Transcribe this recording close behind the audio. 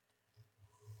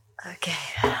Okay,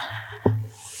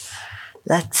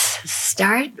 let's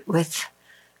start with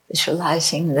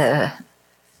visualizing the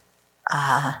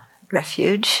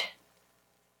refuge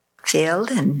field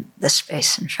in the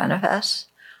space in front of us,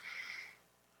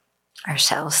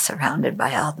 ourselves surrounded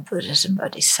by all the Buddhas and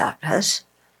Bodhisattvas.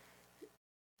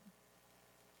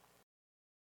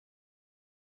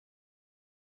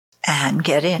 And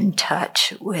get in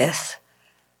touch with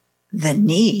the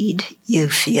need you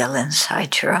feel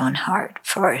inside your own heart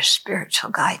for spiritual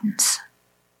guidance.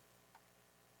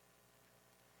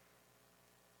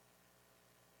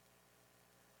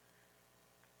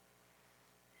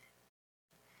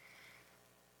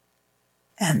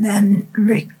 And then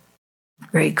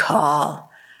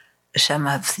recall some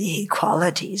of the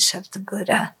qualities of the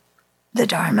Buddha, the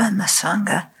Dharma, and the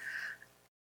Sangha,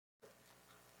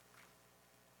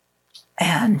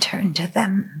 and turn to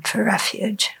them for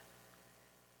refuge.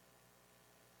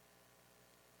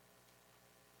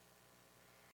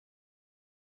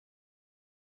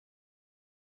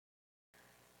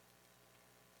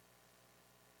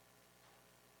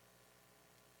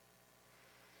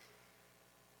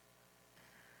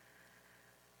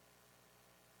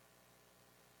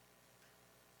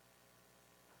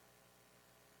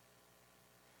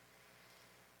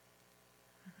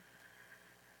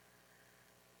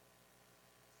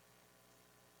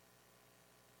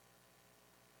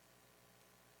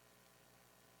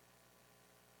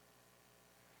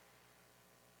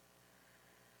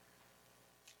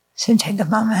 So take a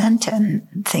moment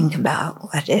and think about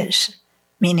what is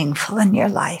meaningful in your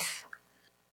life.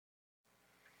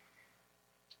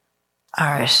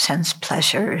 Are sense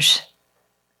pleasures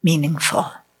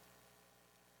meaningful?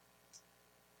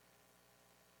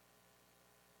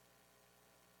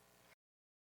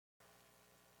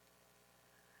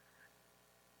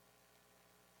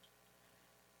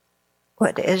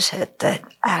 What is it that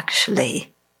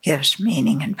actually gives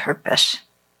meaning and purpose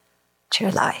to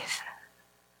your life?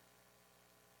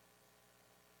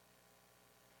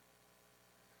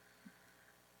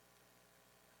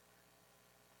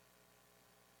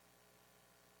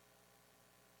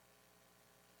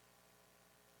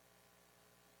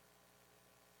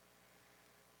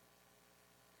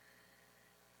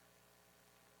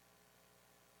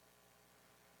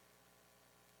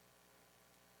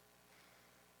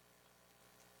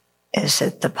 Is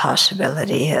it the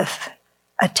possibility of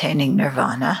attaining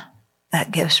nirvana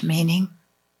that gives meaning?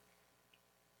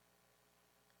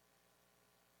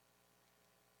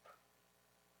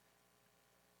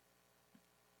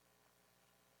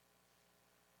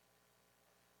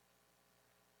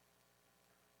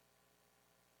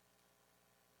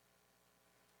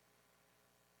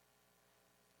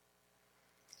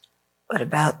 What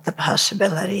about the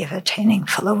possibility of attaining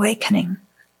full awakening?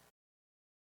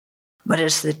 What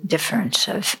is the difference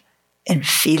in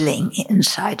feeling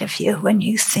inside of you when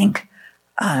you think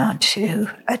to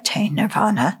attain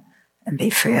nirvana and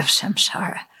be free of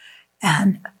samsara?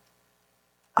 And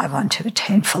I want to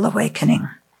attain full awakening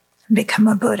and become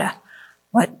a Buddha.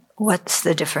 What's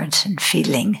the difference in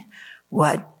feeling?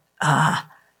 What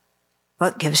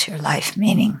gives your life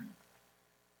meaning?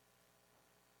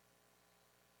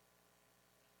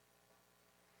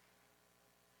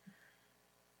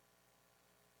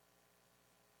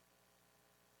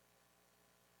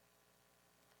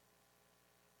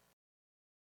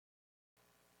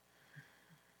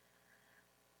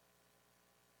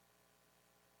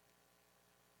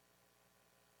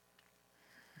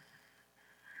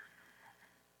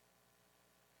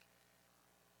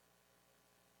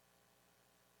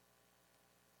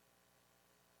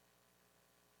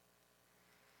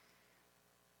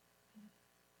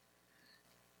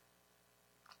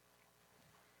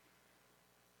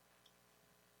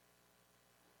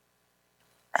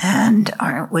 And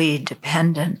aren't we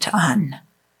dependent on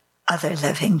other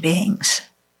living beings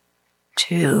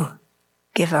to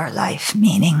give our life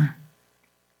meaning?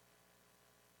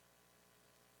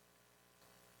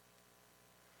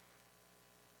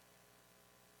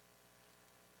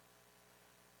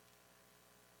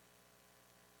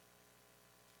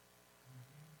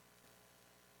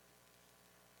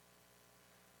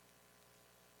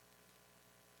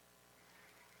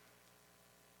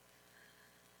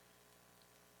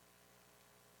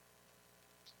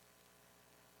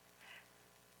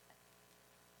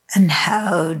 And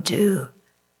how do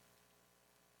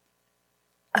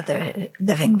other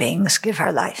living beings give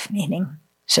our life meaning?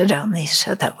 Is it only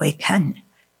so that we can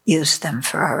use them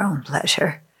for our own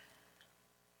pleasure?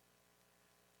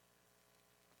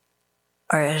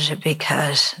 Or is it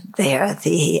because they are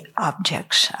the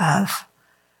objects of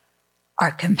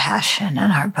our compassion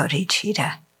and our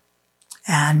bodhicitta?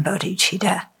 And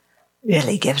bodhicitta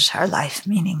really gives our life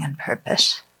meaning and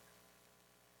purpose.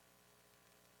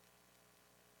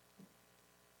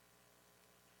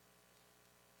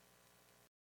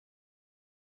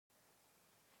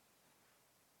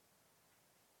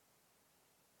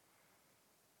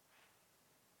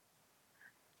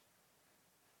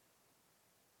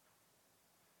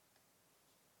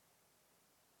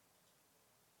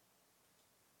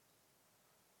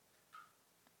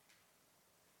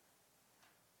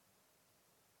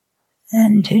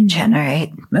 And to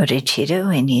generate bodhicitta,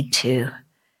 we need to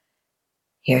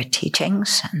hear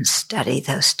teachings and study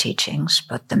those teachings,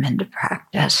 put them into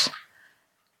practice.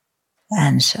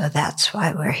 And so that's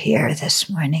why we're here this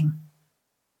morning.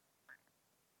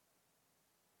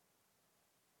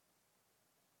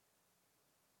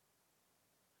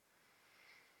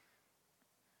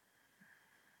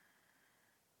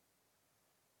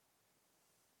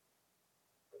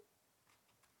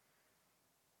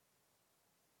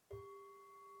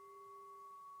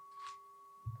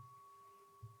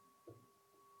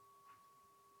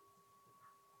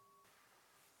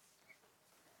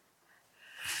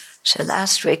 So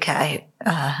last week I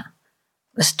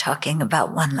was talking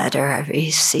about one letter I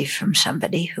received from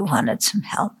somebody who wanted some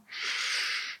help.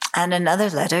 And another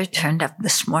letter turned up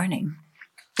this morning,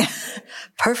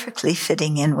 perfectly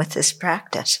fitting in with this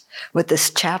practice, with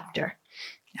this chapter,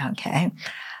 okay,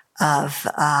 of,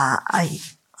 I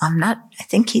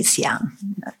think he's young,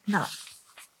 not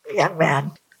young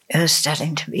man, who's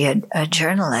studying to be a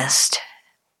journalist,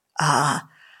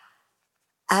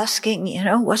 asking,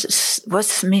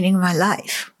 what's the meaning of my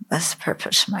life? What's the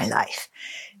purpose of my life?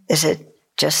 Is it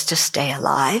just to stay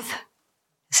alive?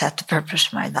 Is that the purpose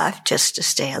of my life? Just to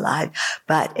stay alive?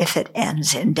 But if it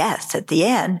ends in death at the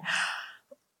end,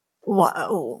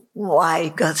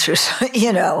 why go through,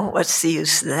 what's the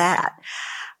use of that?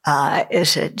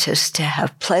 Is it just to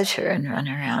have pleasure and run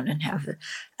around and have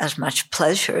as much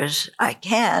pleasure as I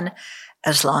can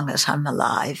as long as I'm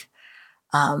alive?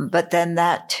 But then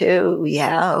that too,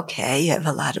 yeah, okay, you have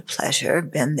a lot of pleasure,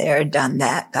 been there, done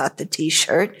that, got the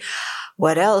t-shirt.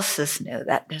 What else is new?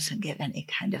 That doesn't give any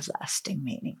kind of lasting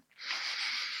meaning.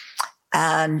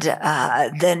 And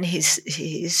then he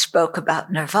spoke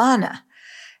about nirvana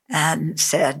and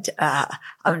said,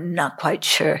 I'm not quite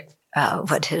sure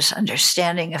what his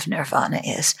understanding of nirvana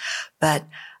is, but,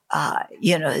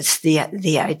 it's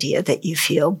the idea that you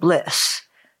feel bliss,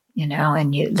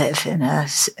 and you live in a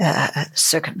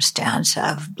circumstance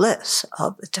of bliss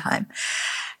all the time.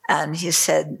 And he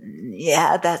said,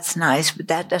 yeah, that's nice, but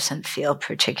that doesn't feel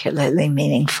particularly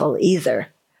meaningful either.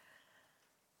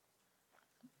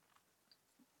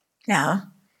 Yeah,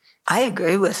 I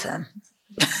agree with him.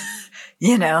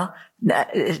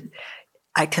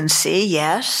 I can see,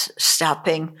 yes,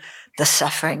 stopping the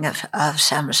suffering of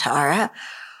samsara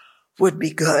would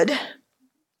be good.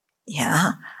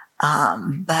 Yeah.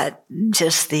 But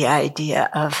just the idea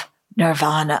of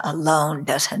nirvana alone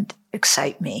doesn't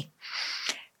excite me.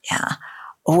 Yeah.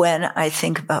 When I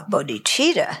think about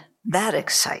bodhicitta, that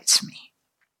excites me.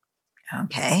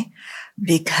 Okay.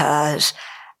 Because,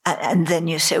 and then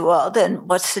you say, well, then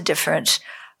what's the difference?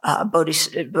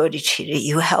 Bodhicitta,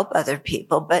 you help other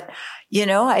people, but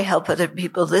I help other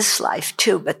people this life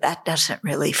too, but that doesn't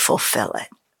really fulfill it.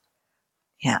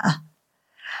 Yeah.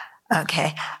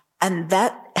 Okay. And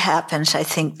that happens, I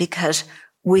think, because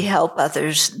we help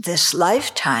others this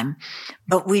lifetime,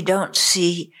 but we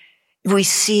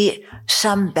see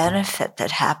some benefit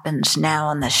that happens now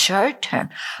in the short term,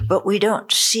 but we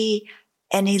don't see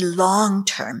any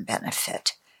long-term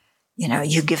benefit.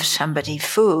 You give somebody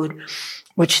food,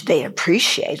 which they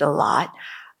appreciate a lot,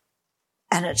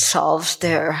 and it solves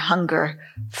their hunger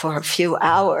for a few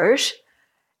hours,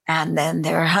 and then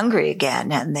they're hungry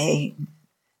again, and they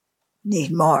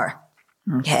need more.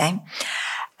 Okay.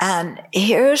 And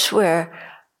here's where,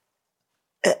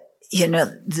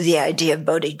 the idea of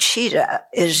bodhicitta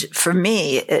is, for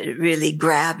me, it really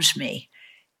grabs me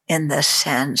in the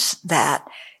sense that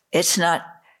it's not,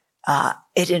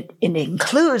 it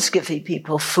includes giving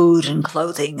people food and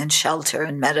clothing and shelter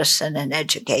and medicine and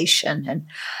education and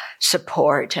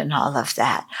support and all of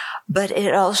that. But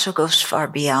it also goes far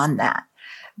beyond that,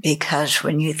 because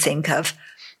when you think of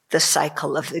the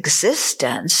cycle of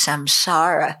existence,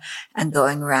 samsara, and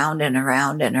going round and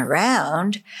around and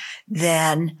around,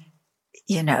 then,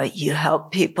 you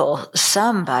help people,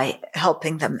 some by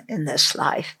helping them in this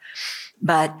life.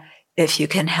 But if you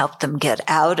can help them get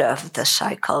out of the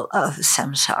cycle of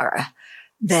samsara,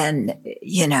 then,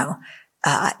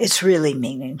 it's really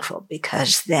meaningful,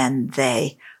 because then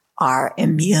they are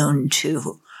immune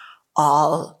to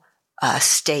all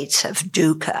states of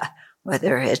dukkha,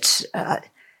 whether it's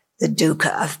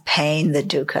dukkha of pain, the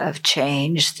dukkha of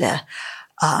change, the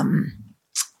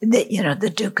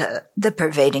dukkha, the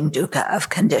pervading dukkha of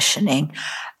conditioning.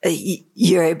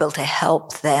 You're able to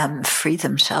help them free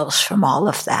themselves from all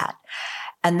of that.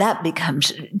 And that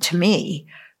becomes, to me,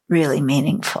 really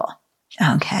meaningful.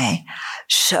 Okay.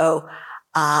 So,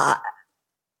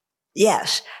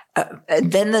 yes.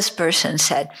 Then this person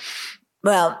said,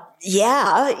 well,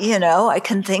 yeah, I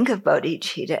can think of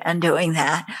bodhicitta and doing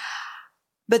that.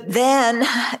 But then,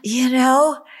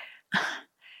 I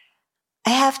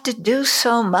have to do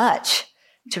so much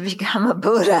to become a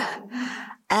Buddha.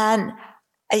 And,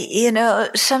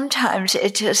 sometimes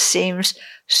it just seems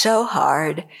so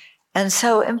hard and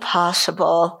so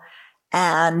impossible.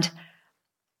 And,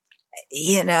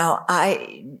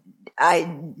 I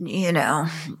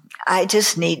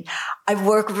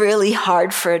work really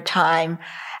hard for a time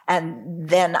and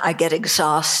then I get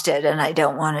exhausted and I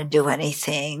don't want to do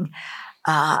anything.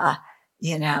 And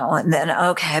then,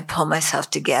 okay, I pull myself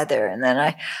together and then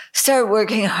I start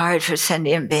working hard for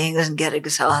sentient beings and get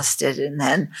exhausted. And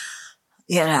then,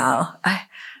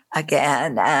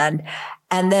 again,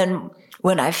 and then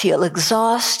when I feel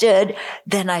exhausted,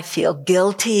 then I feel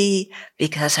guilty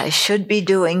because I should be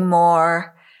doing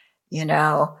more.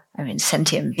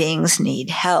 Sentient beings need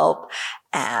help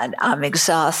and I'm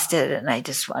exhausted and I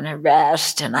just want to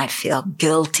rest and I feel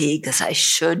guilty because I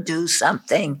should do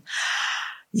something,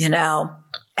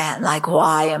 and like,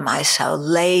 why am I so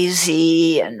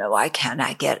lazy and why can't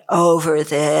I get over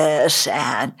this?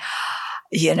 And,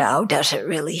 does it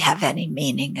really have any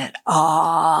meaning at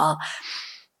all?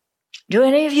 Do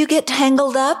any of you get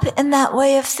tangled up in that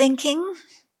way of thinking?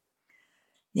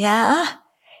 Yeah?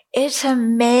 It's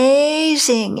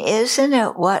amazing, isn't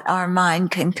it, what our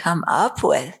mind can come up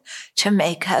with to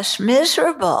make us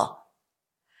miserable.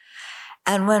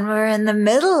 And when we're in the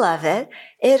middle of it,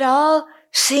 it all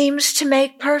seems to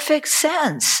make perfect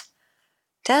sense,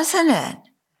 doesn't it?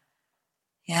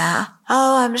 Yeah.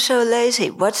 Oh, I'm so lazy.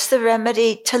 What's the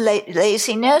remedy to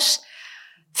laziness?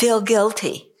 Feel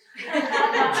guilty.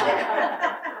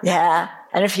 Yeah.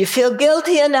 And if you feel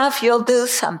guilty enough, you'll do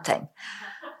something.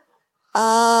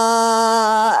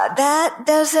 That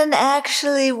doesn't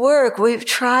actually work. We've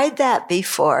tried that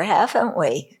before, haven't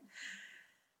we?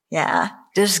 Yeah.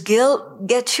 Does guilt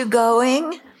get you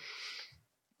going?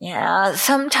 Yeah.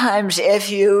 Sometimes if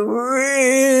you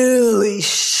really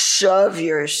shove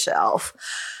yourself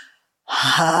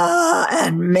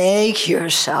and make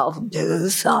yourself do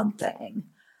something,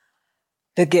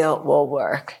 the guilt will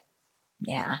work.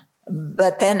 Yeah.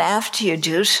 But then after you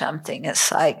do something,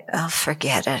 it's like, oh,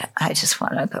 forget it. I just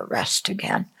want to go rest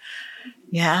again.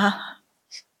 Yeah.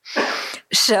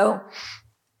 So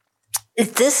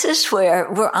this is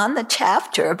where we're on the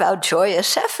chapter about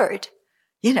joyous effort,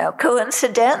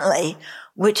 coincidentally,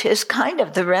 which is kind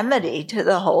of the remedy to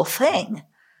the whole thing.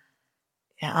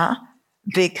 Yeah.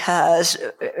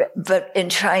 But in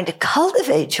trying to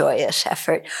cultivate joyous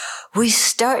effort, we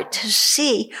start to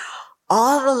see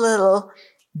all the little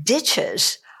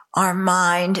ditches our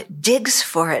mind digs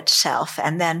for itself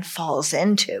and then falls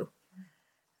into.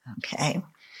 Okay.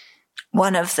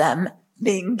 One of them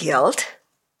being guilt.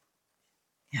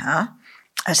 Yeah.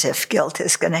 As if guilt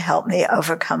is going to help me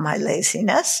overcome my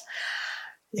laziness.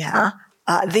 Yeah.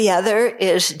 The other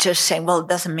is just saying, well, it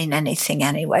doesn't mean anything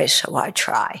anyway, so why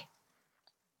try?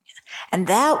 And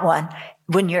that one,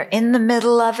 when you're in the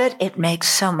middle of it, it makes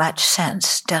so much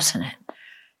sense, doesn't it?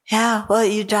 Yeah, well,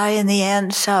 you die in the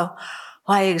end, so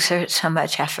why exert so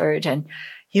much effort? And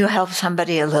you help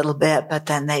somebody a little bit, but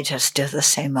then they just do the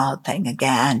same old thing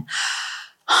again.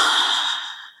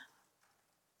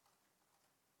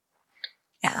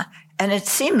 Yeah, and it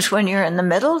seems when you're in the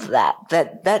middle of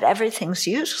that everything's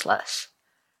useless.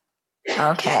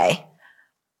 Okay.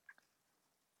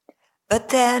 But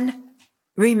then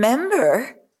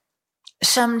remember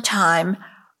sometime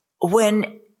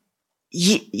when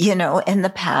in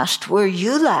the past, where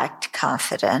you lacked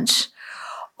confidence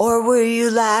or where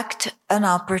you lacked an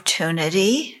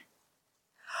opportunity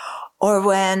or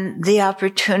when the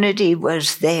opportunity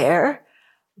was there,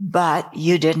 but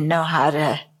you didn't know how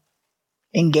to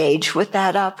engage with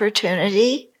that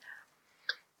opportunity.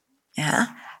 Yeah.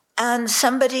 And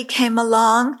somebody came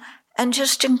along and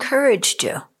just encouraged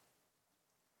you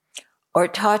or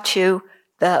taught you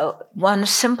the one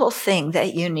simple thing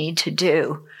that you need to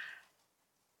do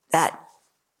that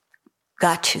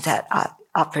got you that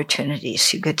opportunity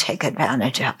so you could take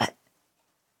advantage of it.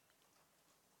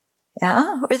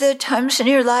 Yeah? Were there times in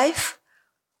your life,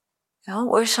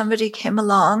 where somebody came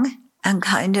along and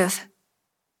kind of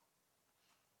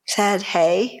said,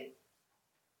 hey,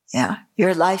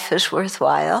 your life is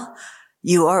worthwhile.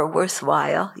 You are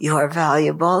worthwhile. You are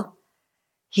valuable.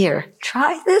 Here,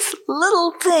 try this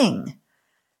little thing.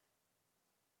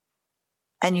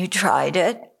 And you tried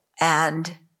it,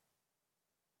 and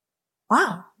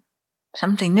wow,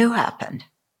 something new happened.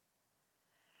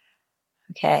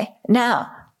 Okay?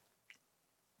 Now,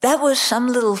 that was some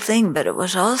little thing, but it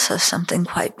was also something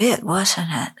quite big, wasn't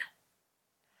it?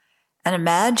 And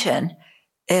imagine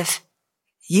if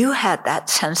you had that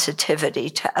sensitivity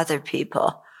to other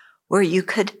people where you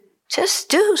could just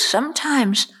do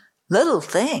sometimes little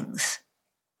things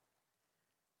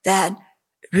that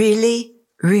really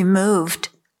removed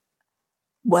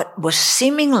what was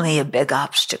seemingly a big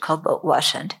obstacle but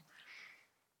wasn't,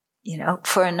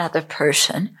 for another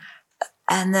person.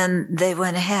 And then they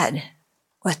went ahead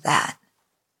with that.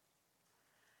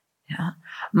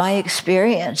 My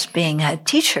experience being a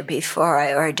teacher before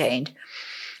I ordained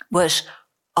was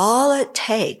all it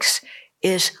takes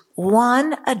is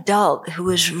one adult who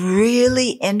is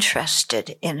really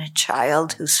interested in a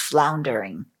child who's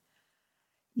floundering.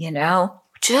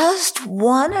 Just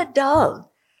one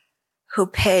adult who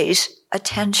pays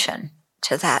attention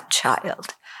to that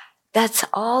child. That's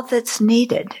all that's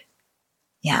needed.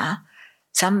 Yeah.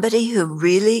 Somebody who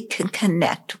really can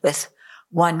connect with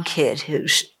one kid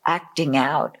who's acting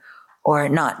out or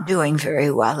not doing very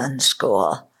well in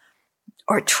school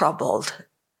or troubled.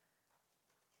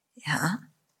 Yeah.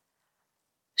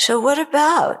 So what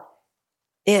about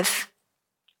if,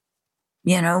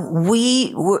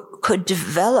 we could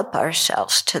develop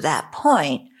ourselves to that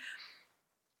point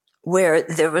where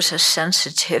there was a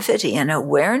sensitivity and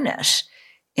awareness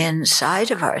inside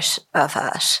of us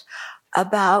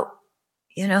about,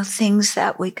 things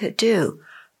that we could do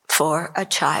for a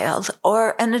child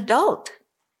or an adult.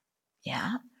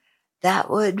 Yeah. That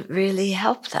would really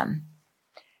help them.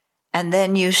 And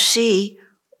then you see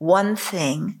one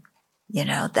thing,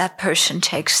 that person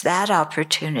takes that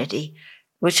opportunity,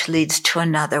 which leads to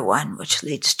another one, which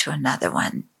leads to another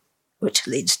one, which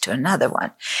leads to another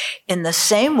one. In the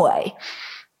same way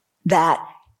that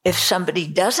if somebody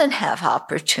doesn't have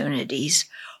opportunities,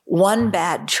 one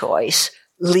bad choice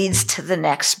leads to the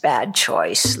next bad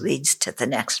choice, leads to the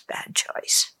next bad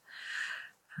choice.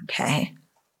 Okay?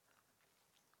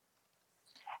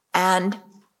 And,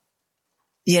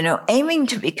 aiming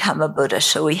to become a Buddha,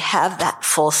 so we have that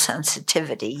full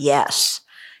sensitivity, yes.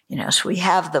 So we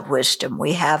have the wisdom,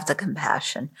 we have the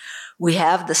compassion, we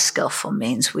have the skillful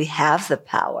means, we have the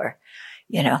power,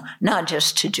 not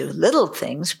just to do little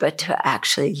things, but to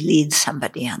actually lead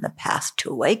somebody on the path to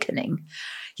awakening.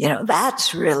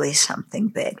 That's really something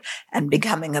big. And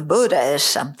becoming a Buddha is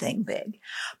something big.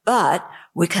 But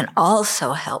we can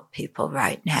also help people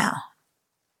right now.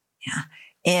 Yeah.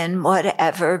 In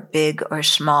whatever big or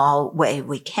small way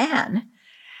we can.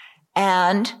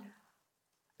 And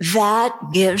that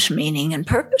gives meaning and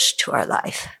purpose to our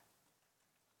life.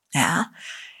 Yeah.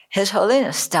 His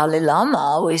Holiness Dalai Lama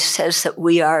always says that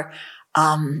we are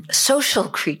social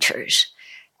creatures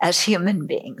as human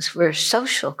beings. We're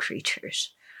social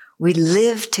creatures. We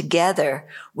live together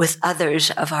with others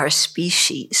of our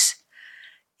species.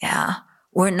 Yeah.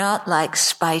 We're not like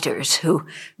spiders who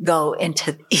go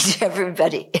into eat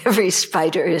everybody. Every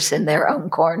spider is in their own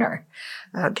corner.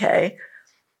 Okay.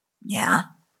 Yeah.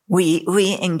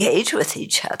 We engage with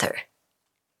each other.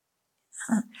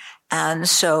 And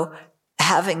so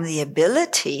having the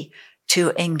ability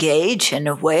to engage in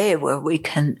a way where we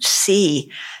can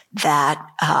see that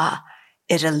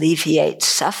it alleviates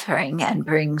suffering and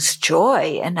brings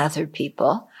joy in other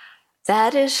people,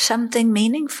 that is something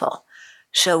meaningful.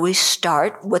 So we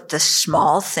start with the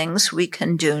small things we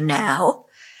can do now,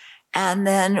 and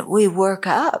then we work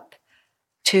up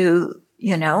to,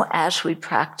 as we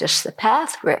practice the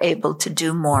path, we're able to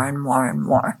do more and more and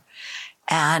more.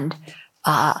 And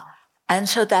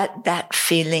so that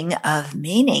feeling of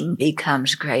meaning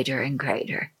becomes greater and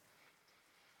greater.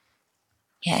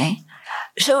 Okay?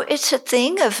 So it's a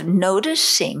thing of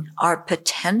noticing our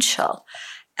potential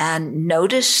and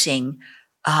noticing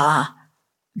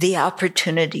the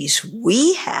opportunities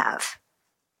we have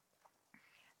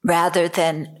rather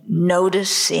than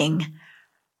noticing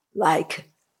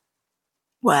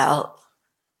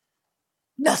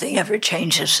nothing ever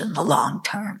changes in the long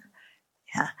term.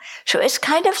 Yeah. So it's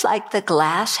kind of like the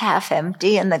glass half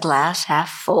empty and the glass half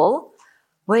full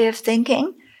way of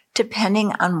thinking,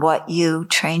 depending on what you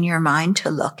train your mind to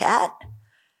look at.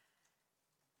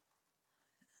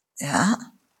 Yeah.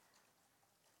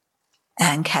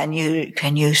 And can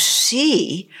you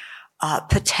see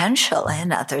potential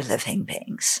in other living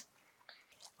beings?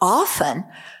 Often,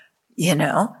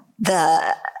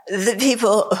 the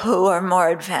people who are more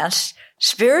advanced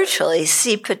spiritually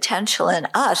see potential in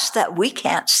us that we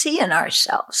can't see in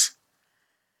ourselves.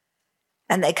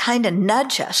 And they kind of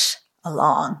nudge us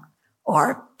along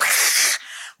or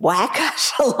whack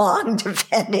us along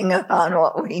depending upon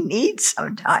what we need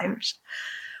sometimes.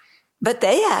 But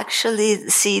they actually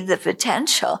see the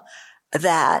potential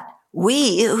that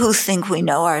we who think we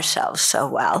know ourselves so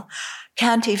well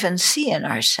can't even see in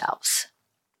ourselves,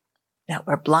 that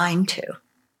we're blind to.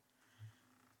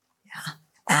 Yeah.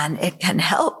 And it can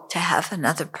help to have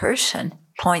another person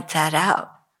point that out,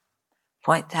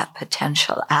 point that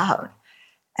potential out,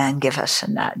 and give us a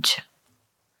nudge.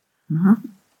 Mm-hmm.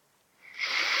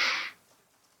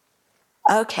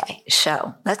 Okay,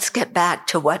 so let's get back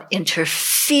to what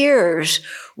interferes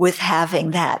with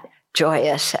having that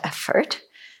joyous effort.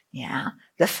 Yeah,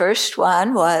 the first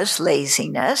one was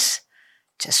laziness,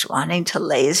 just wanting to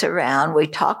laze around. We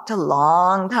talked a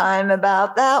long time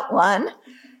about that one,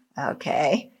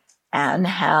 okay, and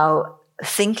how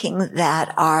thinking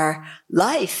that our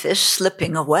life is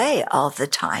slipping away all the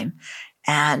time.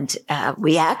 And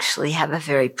we actually have a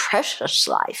very precious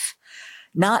life,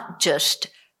 not just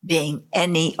being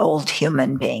any old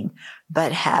human being,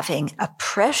 but having a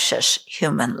precious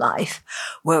human life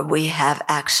where we have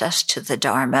access to the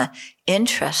Dharma,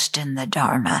 interest in the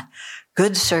Dharma,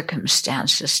 good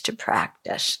circumstances to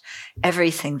practice,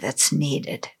 everything that's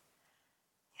needed.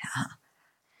 Yeah.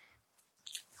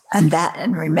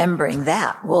 And remembering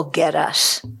that will get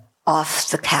us off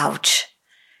the couch.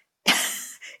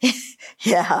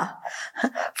 Yeah,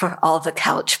 for all the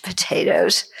couch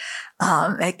potatoes.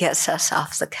 It gets us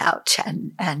off the couch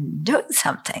and doing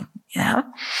something, you know.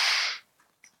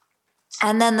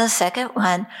 And then the second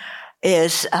one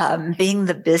is being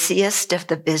the busiest of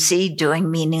the busy,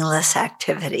 doing meaningless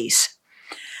activities.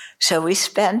 So we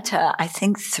spent, I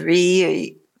think,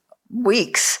 3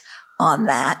 weeks on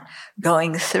that,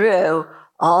 going through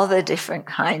all the different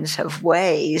kinds of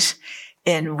ways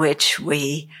in which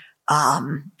we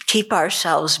keep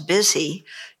ourselves busy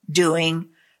doing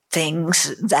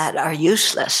things that are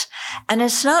useless. And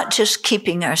it's not just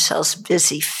keeping ourselves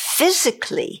busy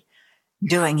physically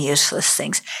doing useless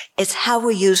things. It's how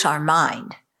we use our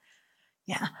mind.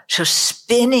 Yeah. So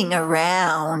spinning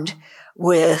around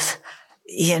with,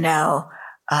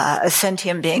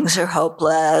 sentient beings are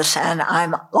hopeless and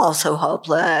I'm also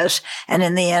hopeless. And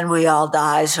in the end, we all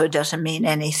die. So it doesn't mean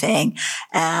anything.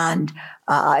 And,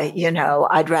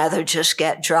 I'd rather just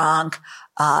get drunk,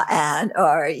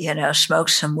 or smoke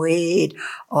some weed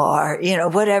or,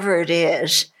 whatever it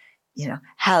is,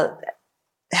 how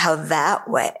that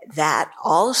way, that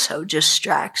also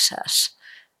distracts us,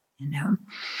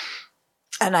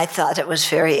 And I thought it was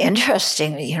very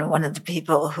interesting. One of the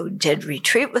people who did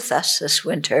retreat with us this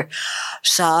winter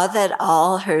saw that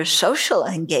all her social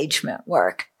engagement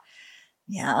work,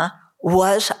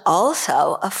 was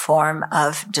also a form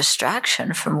of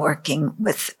distraction from working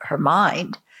with her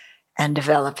mind and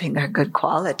developing her good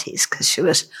qualities because she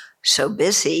was so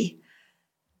busy,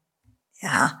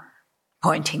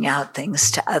 pointing out things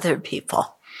to other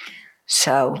people.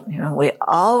 So, we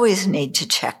always need to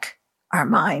check our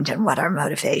mind and what our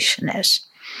motivation is.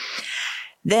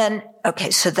 Then,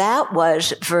 okay, so that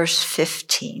was verse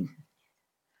 15.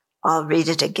 I'll read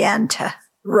it again to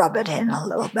rub it in a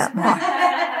little bit more.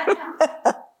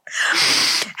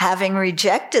 Having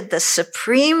rejected the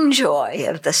supreme joy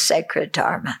of the sacred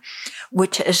Dharma,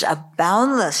 which is a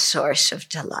boundless source of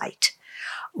delight,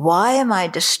 why am I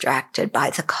distracted by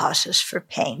the causes for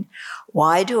pain?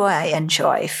 Why do I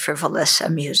enjoy frivolous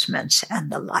amusements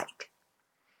and the like?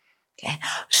 Okay.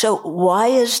 So why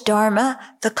is Dharma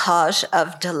the cause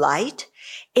of delight?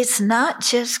 It's not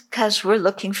just because we're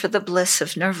looking for the bliss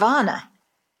of nirvana.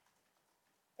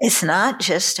 It's not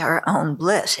just our own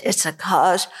bliss. It's a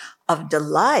cause of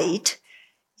delight,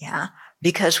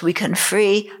 because we can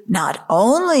free not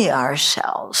only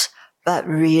ourselves, but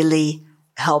really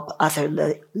help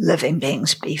other living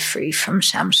beings be free from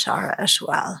samsara as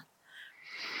well.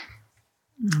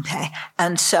 Okay.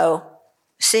 And so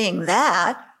seeing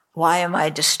that, why am I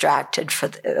distracted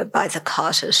by the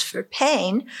causes for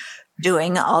pain,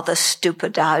 doing all the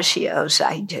stupid adagios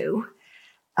I do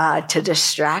to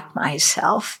distract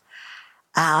myself?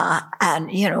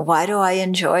 And why do I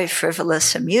enjoy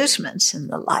frivolous amusements and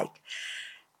the like?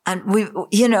 And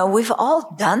we've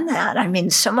all done that. I mean,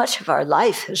 so much of our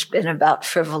life has been about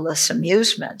frivolous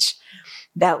amusements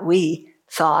that we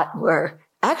thought were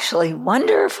actually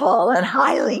wonderful and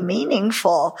highly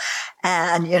meaningful.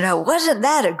 And, wasn't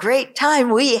that a great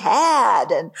time we had?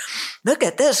 And look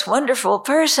at this wonderful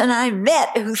person I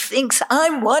met who thinks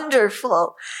I'm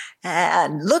wonderful.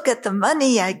 And look at the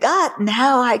money I got and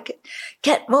how I could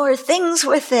get more things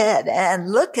with it.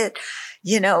 And look at,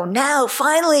 now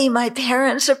finally my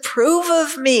parents approve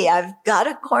of me. I've got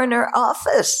a corner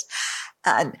office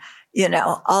and,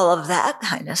 all of that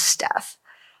kind of stuff.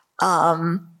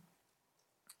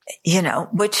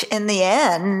 Which in the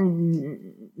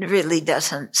end really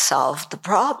doesn't solve the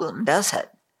problem, does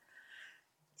it?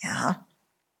 Yeah.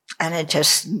 And it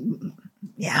just,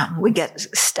 we get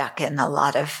stuck in a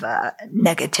lot of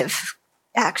negative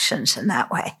actions in that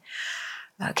way.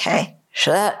 Okay.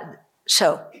 So,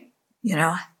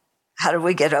 how do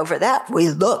we get over that? We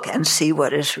look and see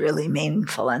what is really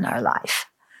meaningful in our life.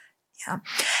 Yeah.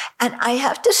 And I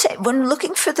have to say, when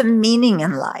looking for the meaning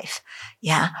in life,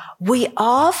 we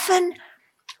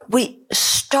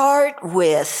start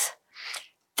with,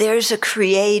 there's a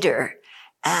creator,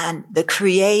 and the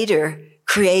creator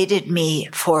created me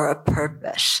for a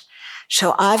purpose.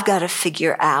 So I've got to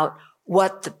figure out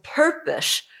what the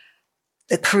purpose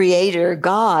the creator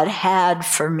God had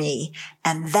for me.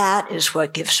 And that is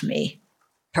what gives me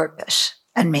purpose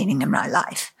and meaning in my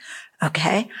life.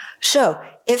 Okay. So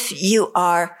if you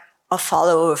are a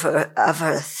follower of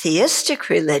a theistic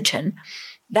religion,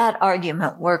 that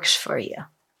argument works for you.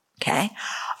 Okay.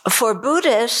 For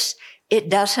Buddhists, it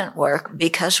doesn't work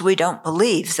because we don't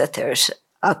believe that there's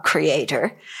a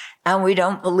creator, and we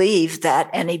don't believe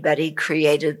that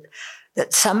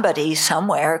that somebody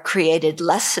somewhere created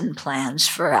lesson plans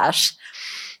for us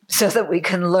so that we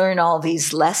can learn all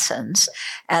these lessons,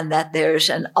 and that there's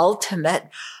an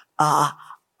ultimate kind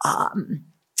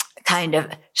of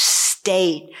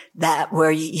state that where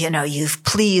you've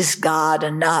pleased God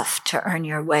enough to earn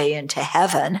your way into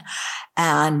heaven,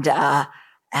 and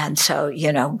so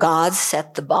God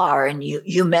set the bar, and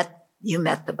you met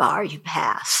the bar, you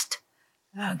passed.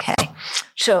 Okay.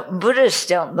 So Buddhists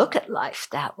don't look at life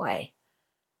that way.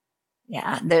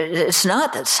 Yeah. It's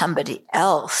not that somebody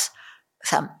else,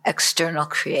 some external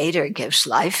creator gives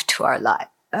life to our life,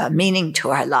 meaning to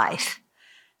our life.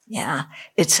 Yeah.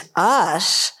 It's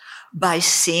us by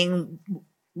seeing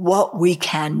what we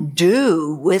can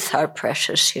do with our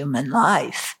precious human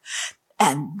life.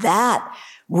 And that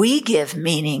we give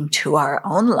meaning to our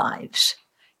own lives,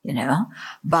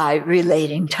 by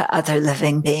relating to other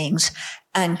living beings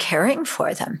and caring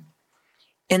for them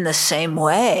in the same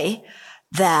way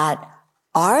that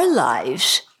our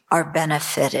lives are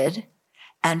benefited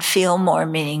and feel more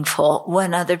meaningful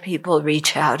when other people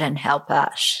reach out and help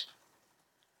us.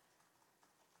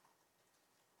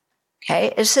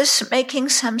 Okay, is this making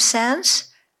some sense?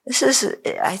 This is,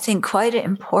 I think, quite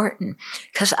important,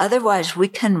 because otherwise we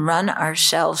can run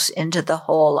ourselves into the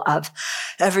hole of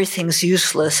everything's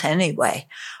useless anyway,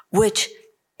 which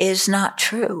is not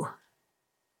true.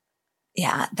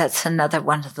 Yeah, that's another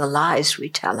one of the lies we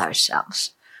tell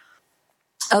ourselves.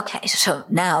 Okay, so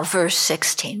now verse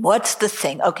 16. What's the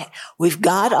thing? Okay, we've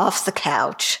got off the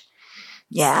couch.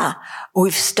 Yeah,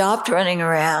 we've stopped running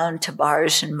around to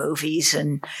bars and movies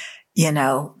and,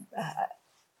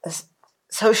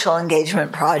 social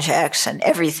engagement projects and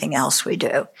everything else we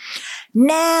do.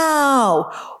 Now,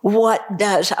 what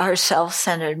does our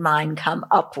self-centered mind come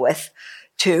up with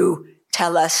to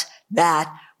tell us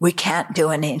that we can't do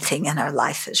anything in our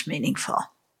life is meaningful?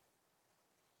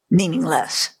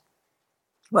 Meaningless.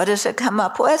 What does it come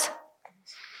up with?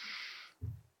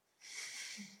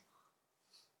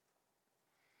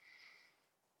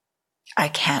 I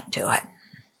can't do it.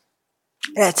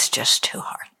 It's just too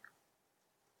hard.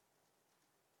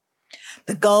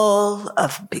 The goal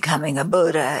of becoming a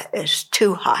Buddha is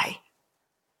too high.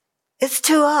 It's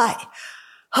too high.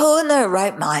 Who in their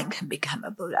right mind can become a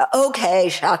Buddha? Okay,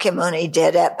 Shakyamuni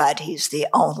did it, but he's the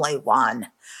only one.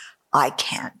 I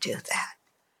can't do that.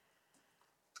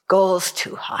 Goal's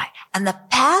too high. And the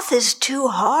path is too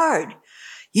hard.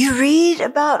 You read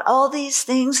about all these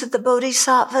things that the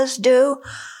bodhisattvas do.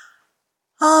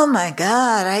 Oh my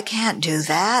God, I can't do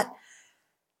that.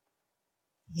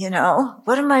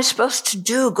 What am I supposed to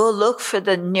do? Go look for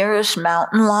the nearest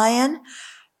mountain lion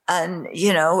and,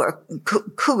 or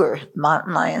cougar,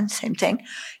 mountain lion, same thing.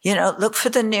 Look for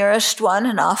the nearest one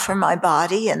and offer my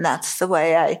body, and that's the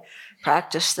way I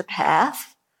practice the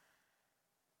path.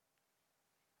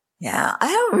 Yeah, I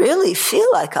don't really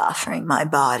feel like offering my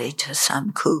body to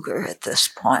some cougar at this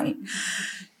point.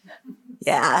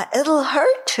 Yeah, it'll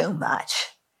hurt too much.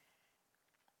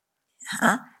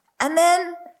 And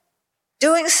then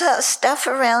doing stuff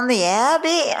around the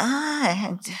Abbey,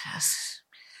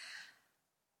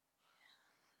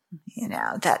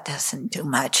 that doesn't do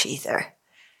much either.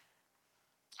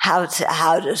 How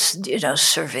does,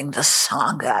 serving the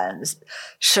Sangha and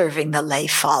serving the lay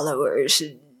followers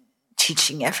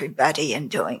teaching everybody and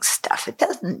doing stuff. It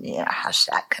doesn't, how's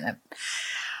that going to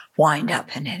wind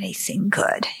up in anything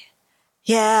good?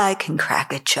 Yeah, I can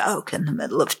crack a joke in the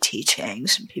middle of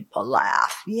teachings and people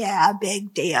laugh. Yeah,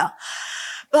 big deal.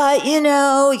 But,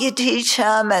 you teach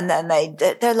them and then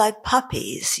they're like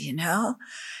puppies,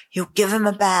 You give them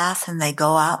a bath and they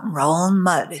go out and roll in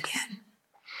mud again.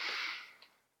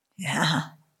 Yeah.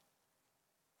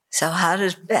 So how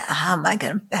am I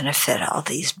going to benefit all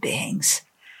these beings?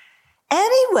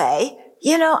 Anyway,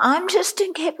 I'm just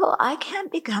incapable. I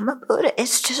can't become a Buddha.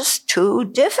 It's just too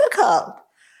difficult.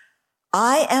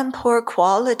 I am poor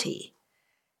quality.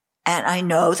 And I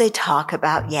know they talk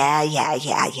about,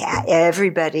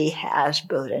 everybody has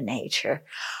Buddha nature.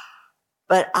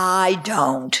 But I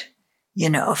don't.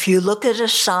 If you look at a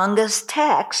Sangha's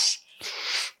text,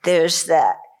 there's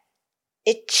the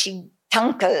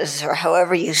Ichitankas, or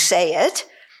however you say it,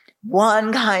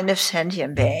 one kind of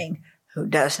sentient being who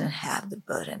doesn't have the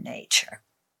Buddha nature.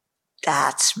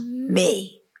 That's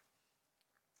me.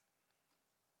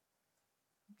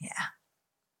 Yeah.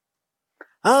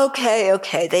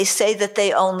 Okay. They say that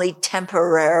they only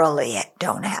temporarily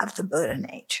don't have the Buddha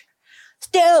nature.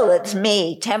 Still, it's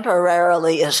me.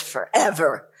 Temporarily is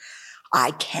forever.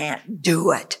 I can't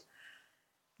do it.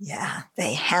 Yeah,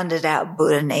 they handed out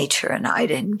Buddha nature and I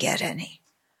didn't get any.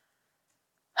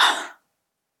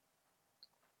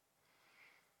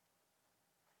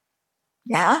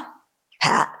 Yeah,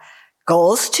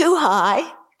 goal's too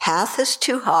high, path is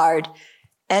too hard.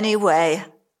 Anyway,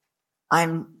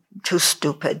 I'm too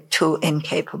stupid, too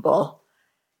incapable,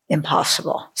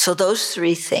 impossible. So those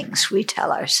three things we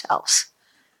tell ourselves.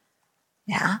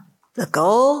 Yeah, the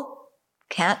goal,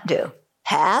 can't do.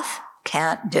 Path,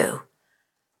 can't do.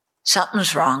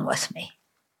 Something's wrong with me.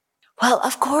 Well,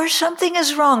 of course something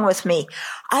is wrong with me.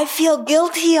 I feel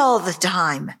guilty all the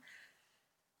time.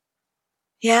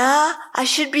 Yeah, I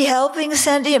should be helping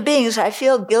sentient beings. I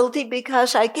feel guilty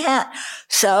because I can't.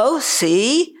 So,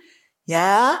 see?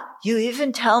 Yeah, you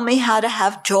even tell me how to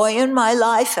have joy in my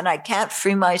life and I can't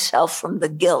free myself from the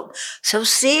guilt. So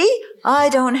see, I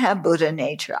don't have Buddha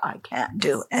nature. I can't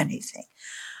do anything.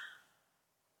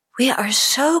 We are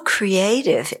so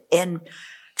creative in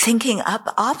thinking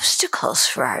up obstacles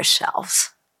for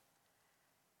ourselves.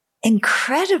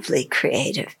 Incredibly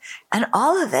creative. And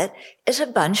all of it is a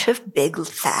bunch of big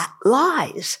fat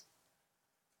lies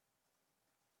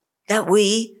that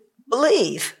we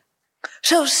believe.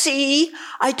 So see,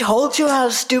 I told you how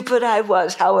stupid I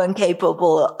was, how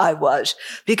incapable I was,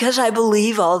 because I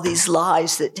believe all these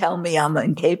lies that tell me I'm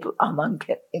incapable.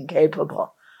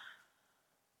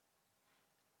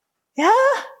 Yeah?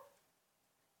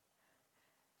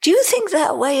 Do you think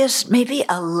that way is maybe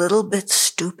a little bit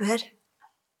stupid?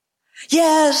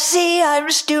 Yeah, see, I'm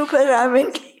stupid, I'm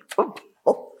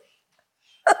incapable.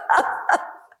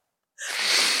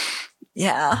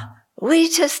 Yeah, we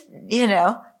just,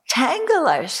 tangle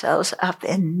ourselves up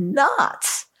in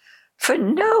knots for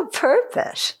no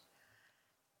purpose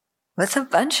with a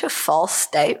bunch of false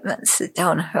statements that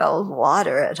don't hold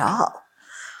water at all.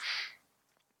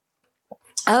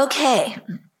 Okay,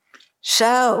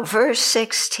 so verse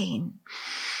 16.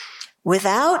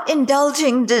 Without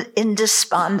indulging in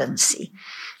despondency,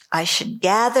 I should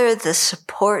gather the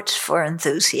supports for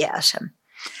enthusiasm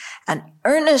and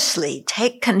earnestly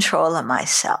take control of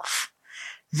myself.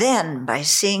 Then, by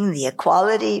seeing the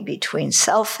equality between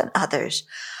self and others,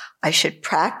 I should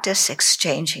practice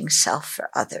exchanging self for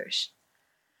others.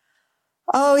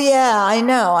 Oh yeah, I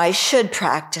know, I should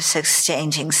practice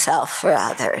exchanging self for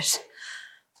others.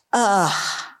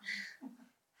 That's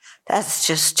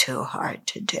just too hard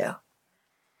to do.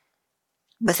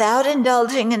 Without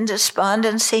indulging in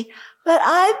despondency, but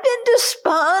I've been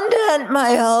despondent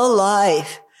my whole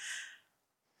life.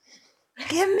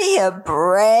 Give me a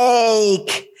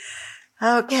break,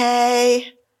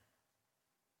 okay?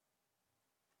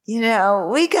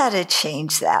 We got to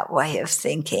change that way of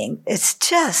thinking. It's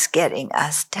just getting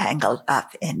us tangled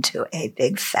up into a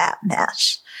big fat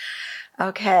mess,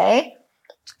 okay?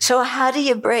 So how do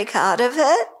you break out of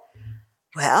it?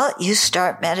 Well, you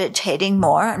start meditating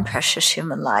more on precious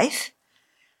human life.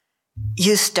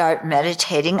 You start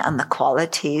meditating on the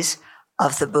qualities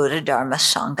of the Buddha, Dharma,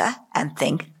 Sangha, and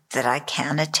think that I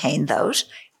can attain those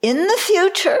in the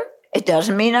future. It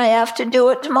doesn't mean I have to do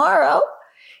it tomorrow.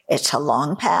 It's a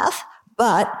long path,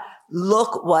 but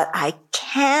look what I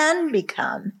can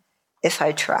become if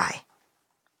I try.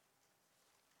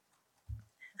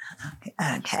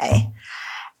 Okay.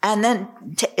 And then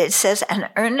it says, and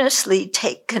earnestly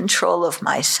take control of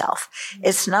myself.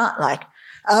 It's not like,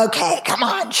 okay, come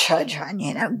on,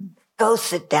 Chudran, go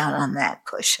sit down on that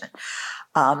cushion.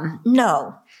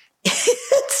 No,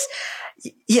 It's,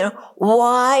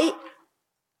 why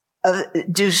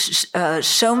do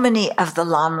so many of the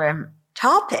Lamrim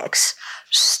topics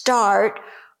start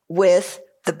with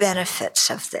the benefits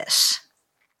of this?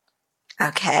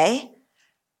 Okay?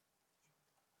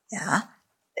 Yeah.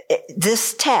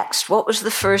 This text, what was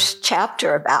the first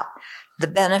chapter about? The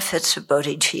benefits of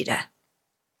bodhicitta.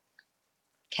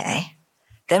 Okay?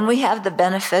 Then we have the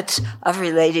benefits of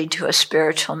relating to a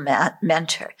spiritual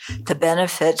mentor, the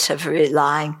benefits of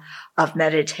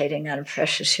meditating on a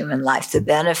precious human life, the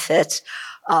benefits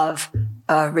of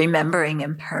remembering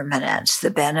impermanence, the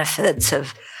benefits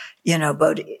of,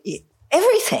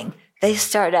 everything. They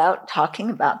start out talking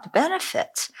about the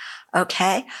benefits.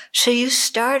 Okay? So you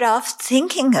start off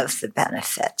thinking of the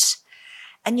benefits,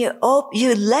 and you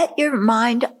let your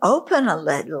mind open a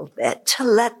little bit to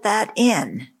let that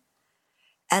in.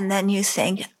 And then you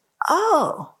think,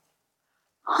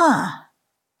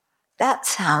 that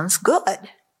sounds good.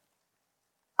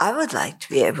 I would like to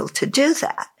be able to do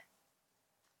that.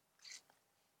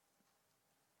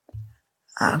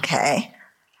 Okay.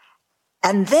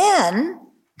 And then,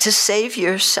 to save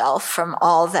yourself from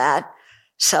all that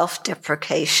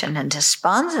self-deprecation and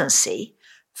despondency,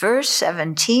 verse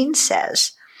 17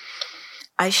 says,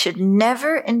 I should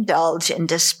never indulge in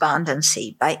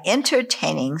despondency by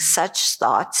entertaining such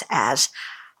thoughts as,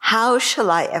 how shall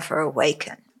I ever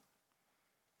awaken?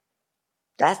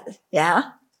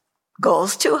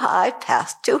 Goals too high,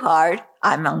 path too hard,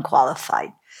 I'm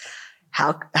unqualified.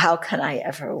 How can I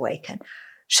ever awaken?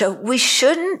 So we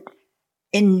shouldn't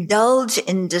indulge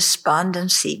in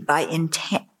despondency by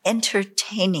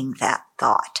entertaining that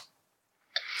thought.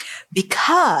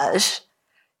 Because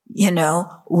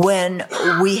when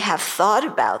we have thought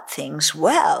about things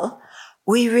well,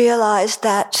 we realize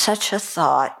that such a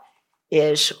thought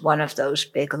is one of those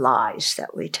big lies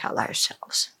that we tell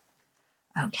ourselves.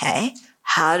 Okay?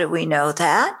 How do we know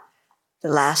that? The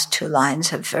last two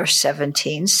lines of verse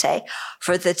 17 say,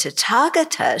 for the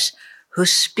Tathagatas who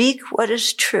speak what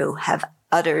is true have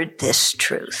uttered this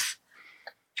truth.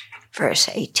 Verse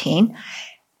 18,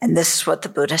 and this is what the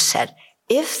Buddha said,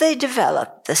 if they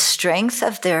develop the strength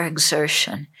of their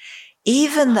exertion,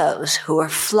 even those who are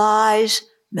flies,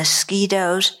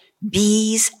 mosquitoes,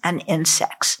 bees, and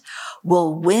insects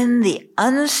will win the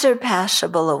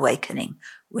unsurpassable awakening,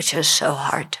 which is so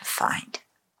hard to find.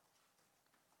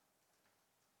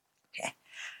 Okay.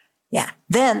 Yeah.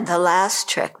 Then the last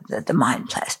trick that the mind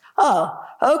plays. Oh,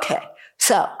 okay.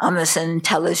 So I'm as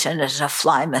intelligent as a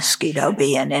fly, mosquito,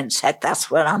 bee, and insect. That's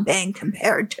what I'm being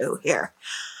compared to here.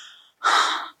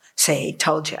 Say, he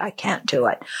told you I can't do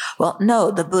it. Well, no,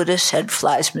 the Buddha said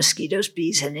flies, mosquitoes,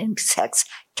 bees, and insects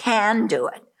can do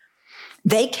it.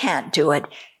 They can't do it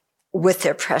with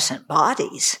their present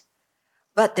bodies.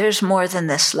 But there's more than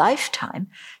this lifetime,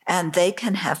 and they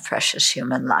can have precious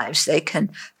human lives. They can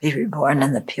be reborn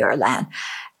in the Pure Land.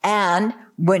 And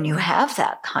when you have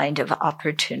that kind of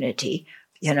opportunity,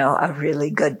 a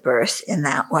really good birth in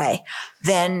that way,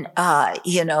 then,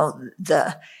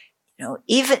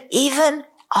 even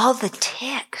all the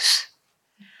ticks.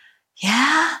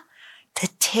 Yeah. The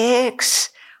ticks,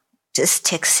 just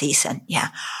tick season. Yeah.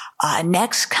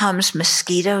 Next comes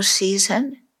mosquito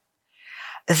season.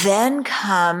 Then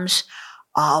comes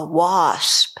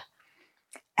wasp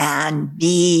and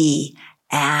bee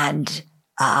and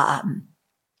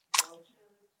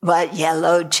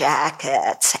yellow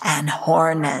jackets and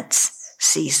hornets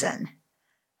season.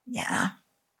 Yeah.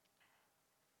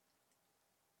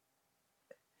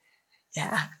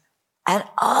 Yeah. And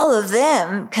all of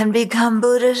them can become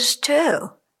Buddhas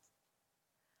too.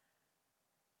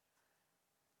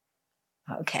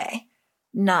 Okay.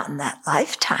 Not in that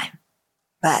lifetime,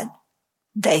 but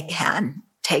they can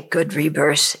take good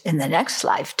rebirths in the next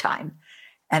lifetime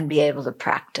and be able to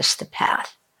practice the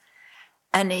path.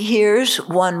 And here's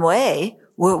one way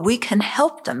where we can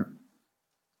help them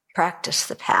practice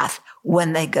the path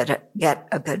when they get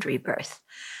a good rebirth.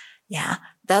 Yeah.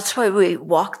 That's why we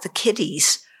walk the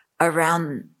kitties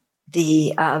around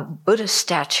the Buddha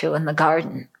statue in the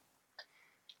garden.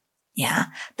 Yeah.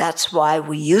 That's why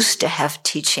we used to have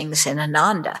teachings in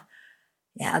Ananda.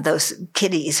 Yeah. Those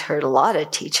kitties heard a lot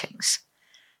of teachings.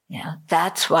 Yeah.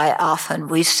 That's why often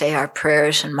we say our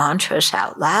prayers and mantras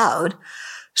out loud,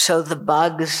 so the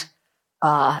bugs,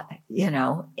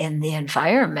 in the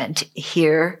environment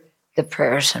hear the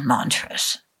prayers and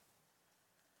mantras.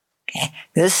 Okay.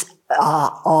 This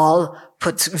all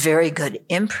puts very good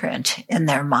imprint in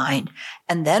their mind.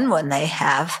 And then when they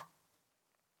have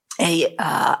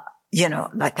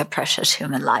like a precious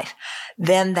human life,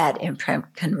 then that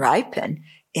imprint can ripen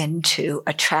into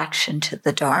attraction to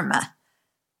the Dharma.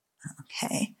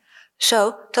 Okay.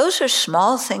 So those are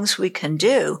small things we can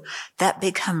do that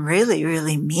become really,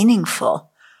 really meaningful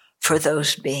for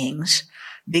those beings,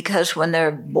 because when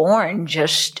they're born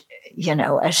just,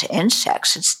 as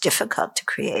insects, it's difficult to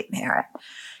create merit.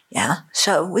 Yeah.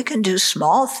 So we can do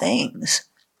small things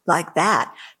like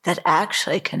that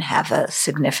actually can have a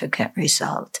significant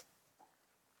result.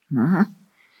 Mm-hmm.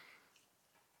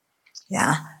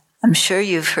 Yeah. I'm sure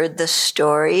you've heard the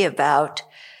story about,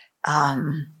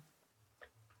 there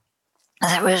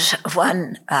was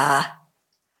one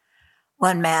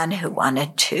man who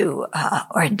wanted to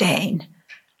ordain.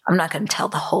 I'm not going to tell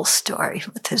the whole story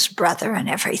with his brother and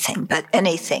everything, but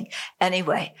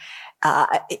anyway,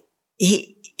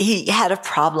 he had a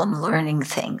problem learning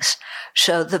things.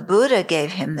 So the Buddha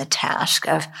gave him the task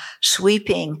of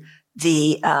sweeping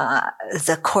the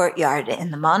courtyard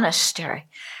in the monastery.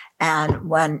 And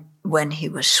when he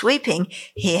was sweeping,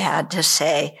 he had to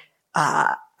say,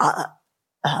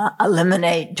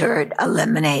 eliminate dirt,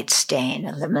 eliminate stain,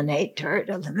 eliminate dirt,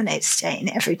 eliminate stain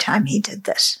every time he did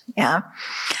this. Yeah.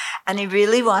 And he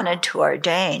really wanted to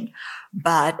ordain,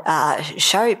 but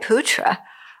Shariputra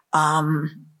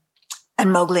and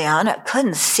Moggallana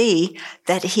couldn't see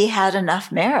that he had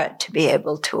enough merit to be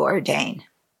able to ordain.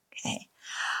 Okay.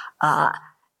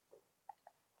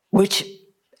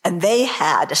 And they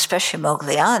had, especially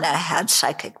Moggallana, had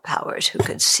psychic powers who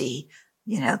could see,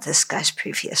 this guy's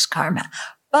previous karma.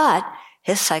 But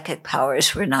his psychic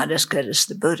powers were not as good as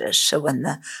the Buddha's. So when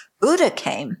the Buddha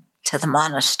came to the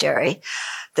monastery,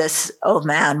 this old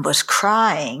man was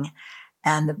crying,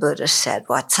 and the Buddha said,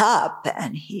 "What's up?"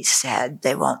 And he said,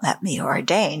 "They won't let me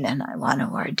ordain, and I want to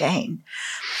ordain."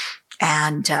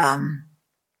 And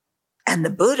the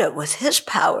Buddha, with his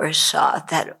powers, saw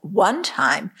that one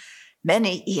time,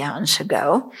 many eons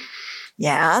ago,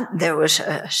 there was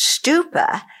a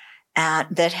stupa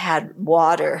that had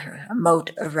water, a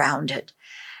moat around it.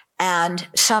 And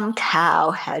some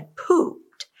cow had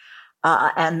pooped,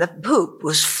 and the poop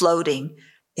was floating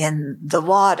in the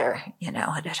water. It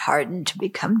had hardened to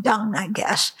become dung, I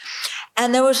guess.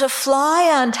 And there was a fly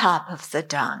on top of the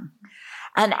dung.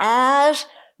 And as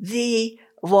the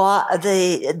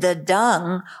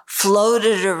dung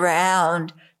floated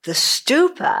around the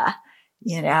stupa,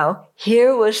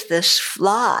 here was this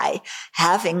fly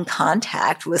having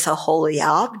contact with a holy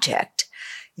object,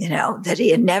 that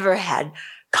he had never had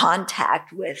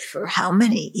contact with for how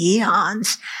many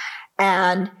eons.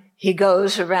 And he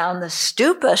goes around the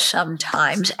stupa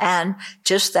sometimes, and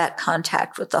just that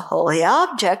contact with the holy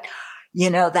object,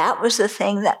 that was the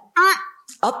thing that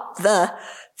up the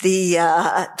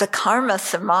karma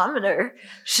thermometer.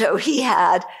 So he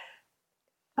had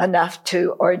enough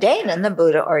to ordain, and the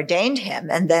Buddha ordained him.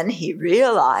 And then he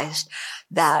realized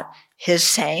that his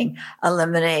saying,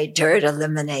 eliminate dirt,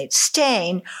 eliminate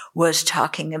stain, was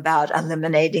talking about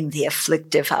eliminating the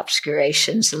afflictive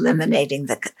obscurations, eliminating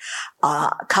the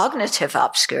cognitive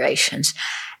obscurations.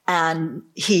 And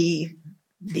he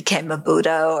became a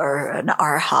Buddha or an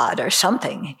Arhat or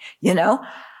something,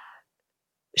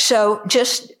 So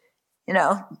just,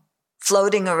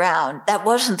 floating around. That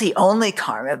wasn't the only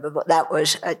karma, but that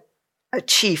was a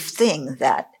chief thing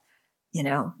that,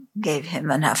 gave him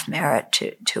enough merit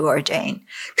to ordain.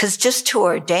 Because just to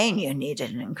ordain, you needed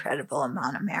an incredible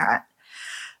amount of merit.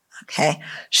 Okay.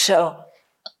 So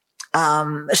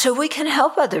we can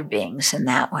help other beings in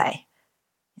that way.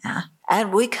 Yeah.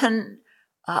 And we can,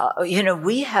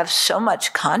 we have so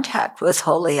much contact with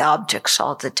holy objects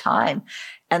all the time.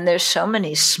 And there's so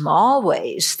many small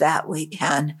ways that we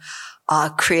can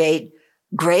create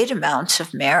great amounts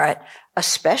of merit,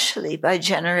 especially by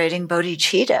generating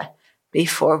bodhicitta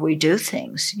before we do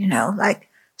things, like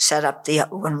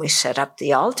when we set up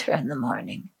the altar in the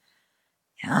morning,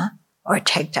 or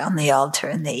take down the altar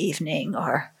in the evening,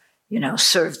 or,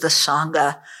 serve the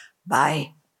Sangha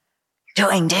by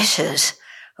doing dishes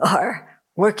or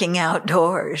working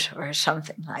outdoors or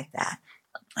something like that.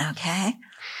 Okay.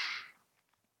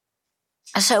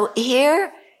 So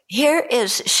here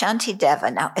is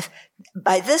Shantideva. Now, if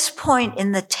by this point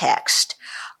in the text,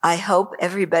 I hope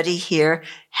everybody here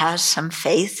has some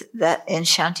faith that in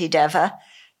Shantideva,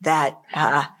 that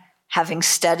having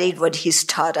studied what he's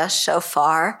taught us so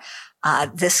far,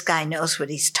 this guy knows what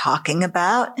he's talking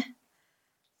about.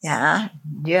 Yeah.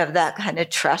 Do you have that kind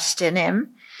of trust in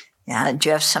him? Yeah. Do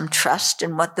you have some trust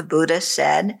in what the Buddha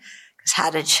said? Because how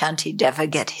did Shantideva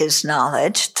get his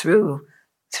knowledge? Through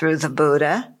the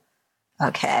Buddha.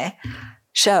 Okay.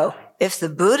 So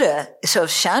Shantideva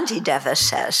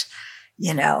says,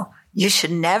 you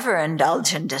should never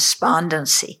indulge in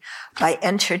despondency by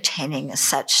entertaining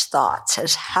such thoughts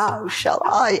as, how shall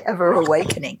I ever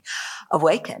awaken?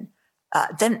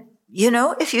 Then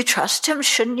if you trust him,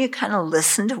 shouldn't you kind of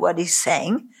listen to what he's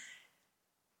saying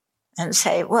and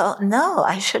say, well, no,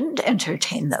 I shouldn't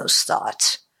entertain those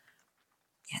thoughts.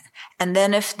 Yeah. And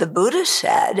then if the Buddha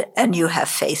said, and you have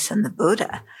faith in the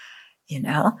Buddha,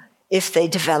 if they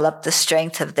develop the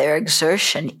strength of their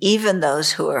exertion, even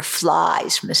those who are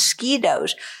flies,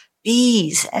 mosquitoes,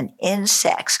 bees, and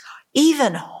insects,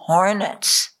 even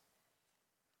hornets.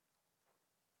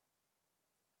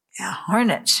 Yeah,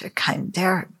 hornets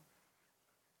they're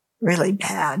really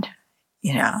bad,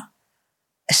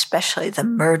 especially the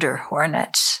murder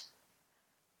hornets.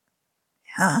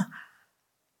 Yeah.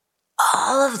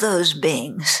 All of those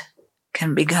beings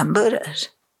can become Buddhas.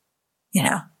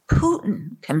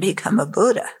 Putin can become a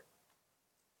Buddha.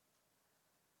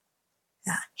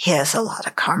 Yeah. He has a lot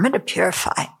of karma to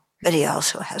purify, but he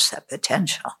also has that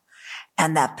potential.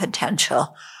 And that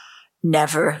potential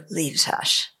never leaves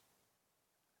us.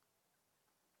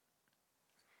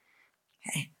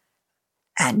 Okay.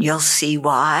 And you'll see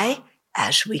why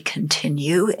as we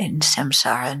continue in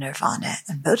samsara, nirvana,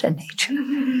 and Buddha nature.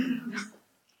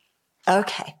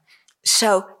 Okay.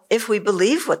 So if we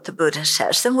believe what the Buddha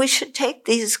says, then we should take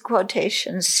these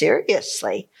quotations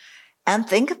seriously and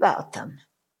think about them.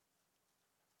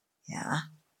 Yeah.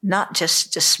 Not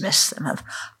just dismiss them of,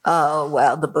 oh,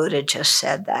 well, the Buddha just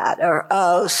said that, or,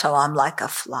 oh, so I'm like a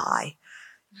fly.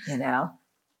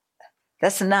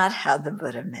 That's not how the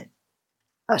Buddha meant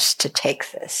us to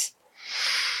take this.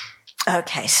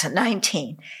 Okay, so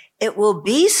 19. It will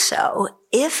be so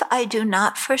if I do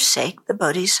not forsake the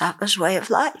Bodhisattva's way of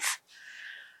life.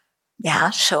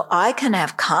 Yeah, so I can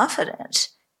have confidence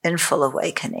in full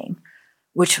awakening,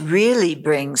 which really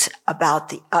brings about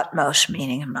the utmost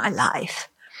meaning in my life,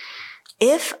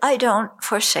 if I don't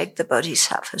forsake the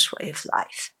Bodhisattva's way of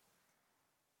life.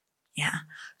 Yeah,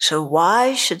 so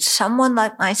why should someone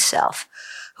like myself,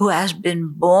 who has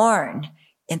been born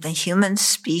in the human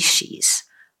species,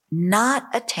 not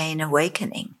attain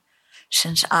awakening,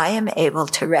 since I am able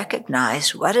to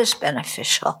recognize what is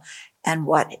beneficial and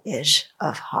what is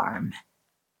of harm?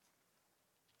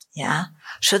 Yeah.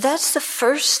 So that's the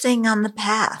first thing on the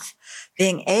path,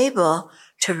 being able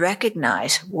to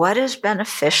recognize what is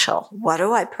beneficial, what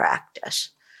do I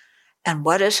practice, and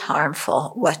what is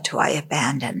harmful, what do I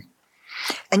abandon.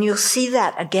 And you'll see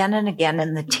that again and again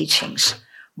in the teachings,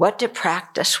 what to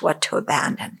practice, what to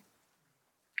abandon.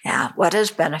 Yeah. What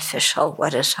is beneficial,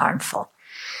 what is harmful.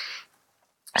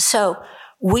 So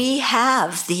we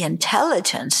have the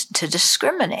intelligence to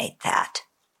discriminate that.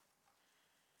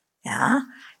 Yeah.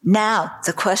 Now,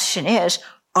 the question is,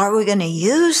 are we going to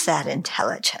use that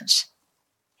intelligence?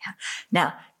 Yeah.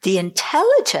 Now, the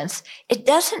intelligence, it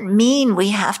doesn't mean we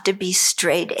have to be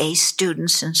straight A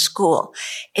students in school.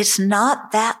 It's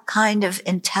not that kind of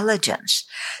intelligence.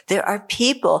 There are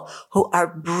people who are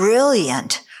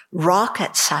brilliant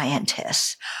rocket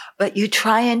scientists, but you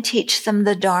try and teach them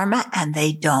the Dharma and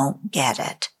they don't get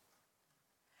it.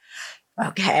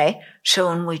 Okay? So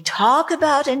when we talk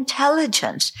about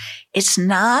intelligence, it's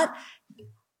not,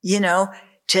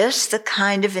 just the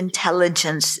kind of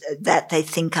intelligence that they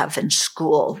think of in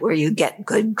school where you get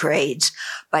good grades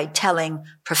by telling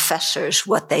professors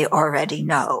what they already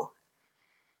know.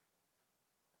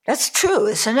 That's true,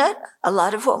 isn't it? A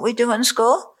lot of what we do in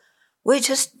school, we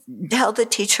just tell the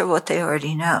teacher what they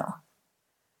already know.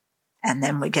 And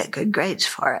then we get good grades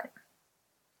for it.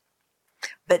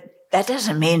 But that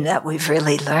doesn't mean that we've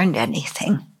really learned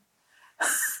anything.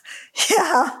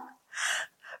 Yeah.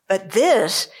 But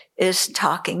this is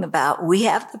talking about we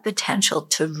have the potential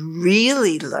to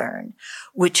really learn,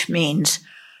 which means,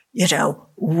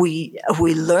 we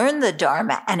learn the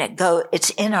Dharma and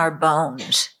it's in our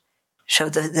bones. So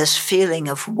this feeling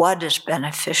of what is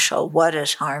beneficial, what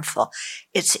is harmful,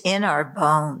 it's in our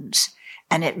bones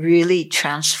and it really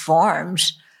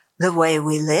transforms the way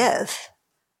we live.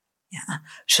 Yeah.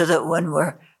 So that when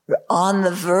we're on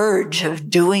the verge of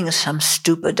doing some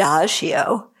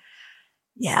stupidagio,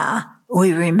 yeah,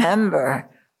 we remember,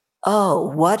 oh,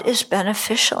 what is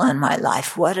beneficial in my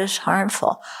life? What is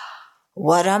harmful?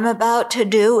 What I'm about to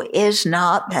do is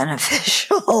not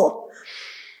beneficial.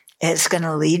 It's going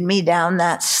to lead me down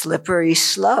that slippery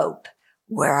slope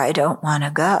where I don't want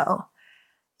to go.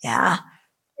 Yeah.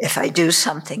 If I do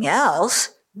something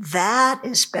else, that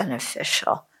is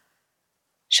beneficial.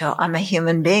 So I'm a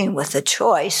human being with a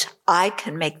choice. I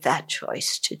can make that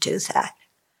choice to do that.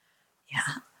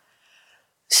 Yeah.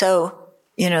 So,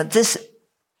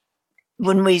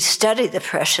 when we study the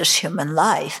precious human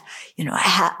life,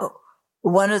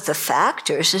 one of the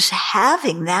factors is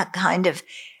having that kind of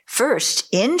first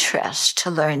interest to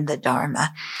learn the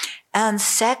Dharma. And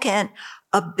second,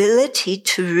 ability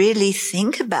to really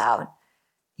think about,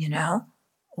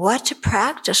 what to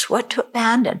practice, what to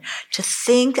abandon, to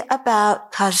think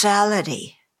about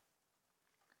causality.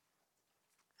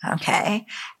 Okay?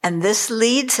 And this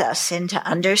leads us into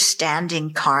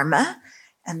understanding karma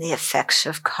and the effects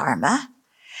of karma.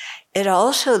 It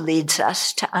also leads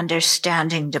us to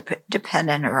understanding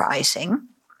dependent arising,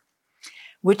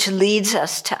 which leads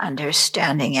us to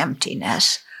understanding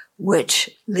emptiness, which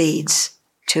leads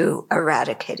to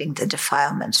eradicating the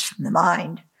defilements from the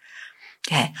mind.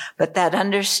 Okay, but that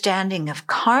understanding of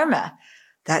karma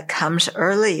that comes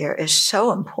earlier is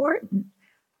so important,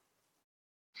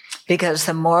 because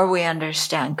the more we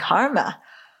understand karma,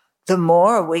 the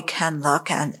more we can look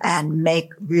and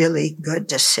make really good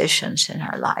decisions in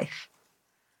our life.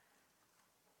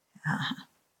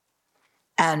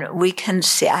 And we can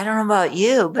see, I don't know about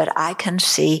you, but I can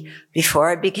see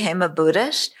before I became a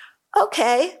Buddhist,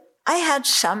 okay, I had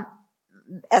some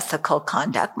ethical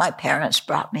conduct my parents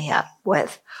brought me up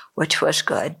with, which was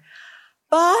good.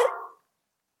 But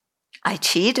I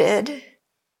cheated.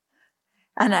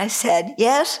 And I said,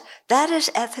 yes, that is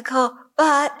ethical,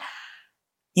 but,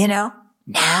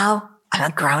 now I'm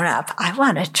a grown up. I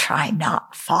want to try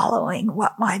not following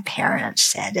what my parents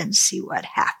said and see what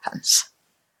happens.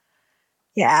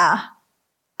 Yeah,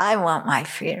 I want my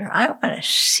freedom. I want to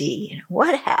see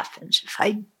what happens if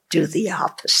I do the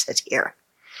opposite here.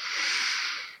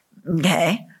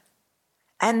 Okay?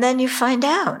 And then you find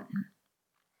out.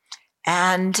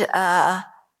 And,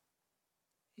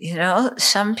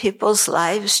 some people's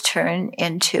lives turn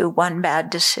into one bad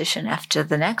decision after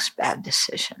the next bad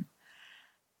decision.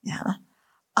 Yeah.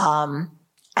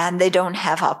 And they don't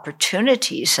have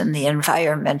opportunities in the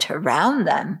environment around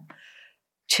them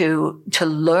to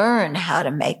learn how to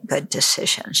make good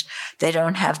decisions. They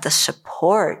don't have the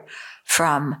support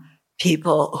from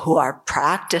people who are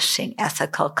practicing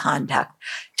ethical conduct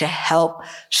to help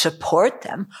support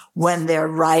them when they're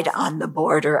right on the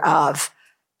border of,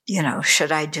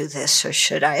 should I do this or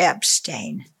should I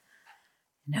abstain?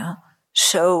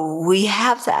 So we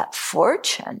have that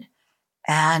fortune,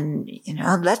 and,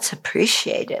 let's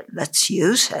appreciate it. Let's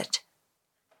use it.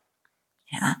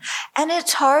 Yeah. And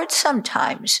it's hard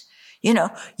sometimes.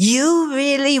 You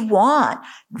really want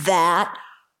that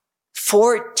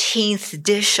 14th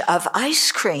dish of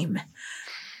ice cream.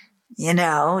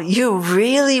 You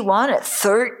really want it.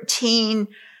 13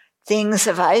 things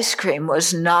of ice cream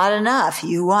was not enough.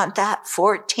 You want that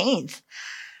 14th.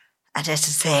 And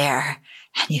it's there,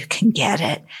 and you can get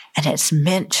it, and it's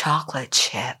mint chocolate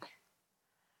chip.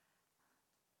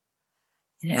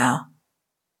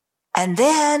 And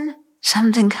then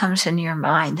something comes in your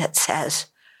mind that says,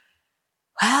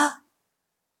 well,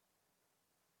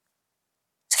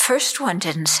 the first one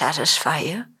didn't satisfy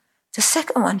you. The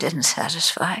second one didn't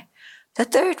satisfy. The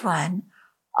third one,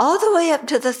 all the way up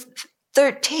to the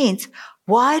 13th,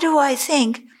 why do I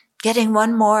think getting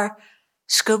one more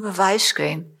scoop of ice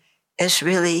cream is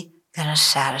really going to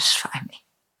satisfy me?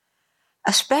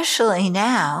 Especially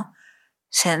now,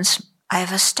 since I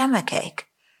have a stomach ache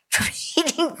from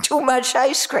eating too much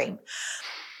ice cream.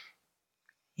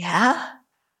 Yeah?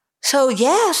 So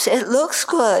yes, it looks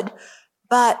good,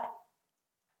 but,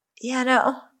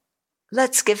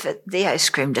 let's give the ice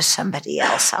cream to somebody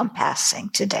else. I'm passing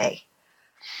today.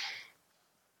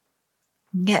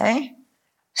 Okay?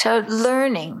 So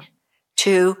learning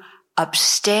to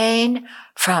abstain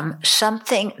from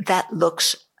something that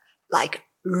looks like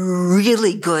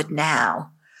really good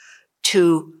now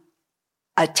to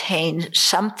attain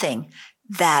something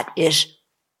that is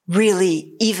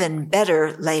really even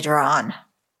better later on.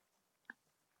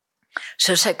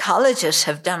 So psychologists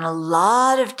have done a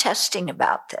lot of testing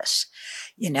about this.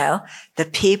 The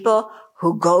people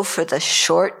who go for the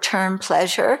short-term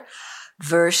pleasure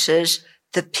versus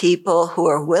the people who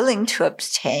are willing to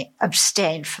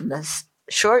abstain from the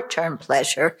short-term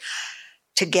pleasure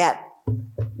to get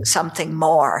something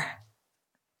more,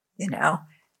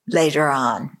 later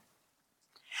on.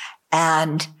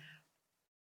 And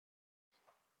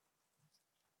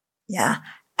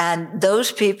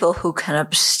those people who can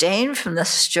abstain from the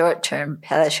short-term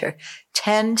pleasure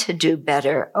tend to do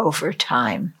better over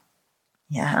time.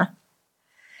 Yeah.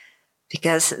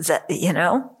 Because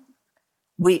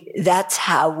that's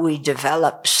how we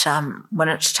develop when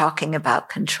it's talking about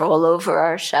control over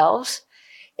ourselves.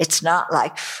 It's not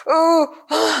like,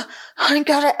 I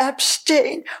gotta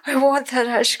abstain. I want that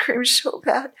ice cream so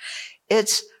bad.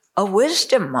 It's a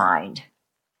wisdom mind.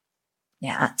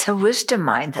 Yeah, it's a wisdom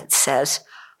mind that says,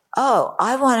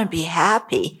 I want to be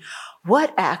happy.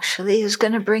 What actually is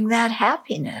going to bring that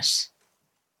happiness?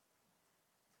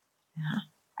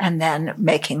 Yeah. and then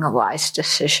making a wise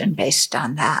decision based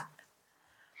on that.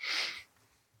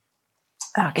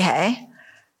 Okay,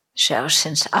 so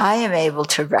since I am able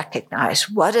to recognize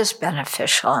what is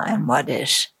beneficial and what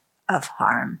is of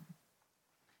harm,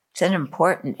 it's an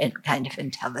important kind of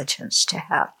intelligence to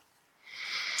have.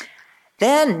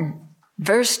 Then,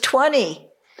 verse 20,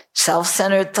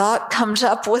 self-centered thought comes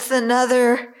up with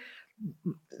another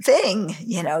thing,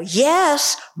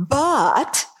 yes,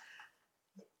 but,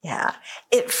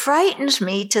 it frightens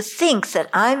me to think that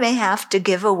I may have to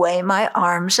give away my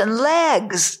arms and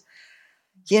legs,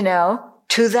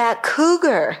 to that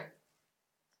cougar,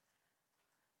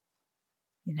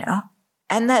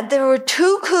 and that there were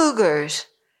two cougars.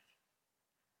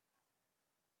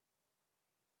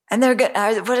 And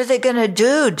what are they going to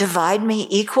do? Divide me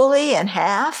equally in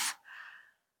half?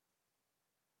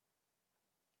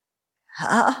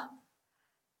 Huh?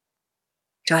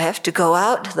 Do I have to go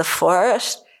out to the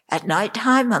forest at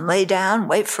nighttime and lay down,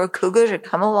 wait for a cougar to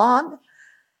come along?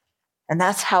 And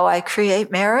that's how I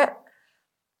create merit?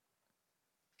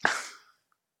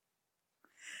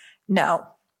 No.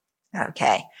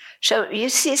 Okay. So you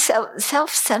see,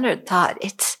 self-centered thought,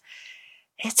 it's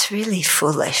really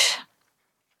foolish.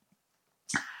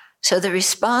 So the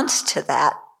response to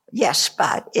that, yes,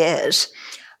 but, is,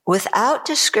 without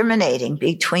discriminating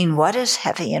between what is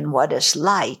heavy and what is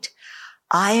light,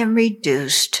 I am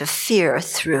reduced to fear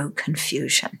through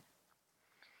confusion.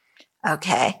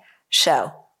 Okay,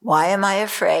 so why am I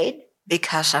afraid?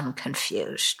 Because I'm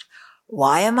confused.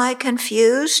 Why am I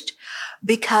confused?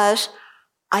 Because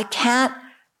I can't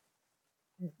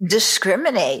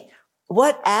discriminate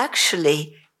what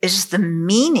actually is the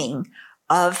meaning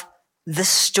of the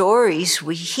stories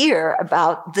we hear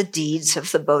about the deeds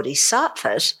of the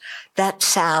bodhisattvas that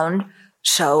sound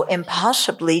so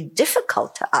impossibly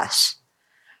difficult to us.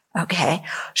 Okay,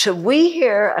 so we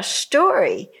hear a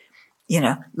story,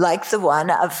 like the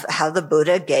one of how the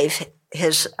Buddha gave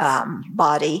his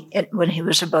body when he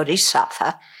was a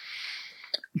bodhisattva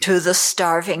to the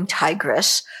starving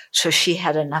tigress, so she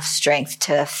had enough strength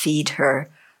to feed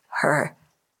her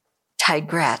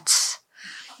tigrettes.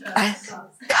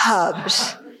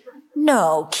 Cubs.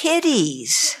 No,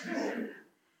 kitties.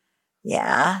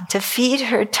 Yeah, to feed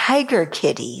her tiger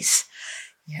kitties.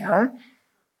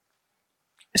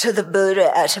 So the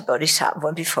Buddha, as a bodhisattva,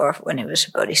 when he was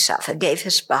a bodhisattva, gave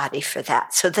his body for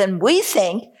that. So then we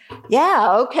think,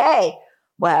 okay,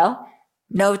 well,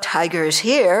 no tigers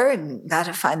here, got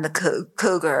to find the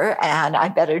cougar, and I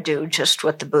better do just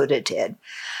what the Buddha did.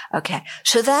 Okay,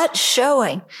 so that's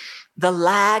showing the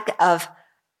lack of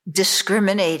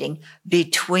discriminating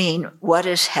between what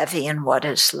is heavy and what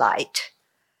is light.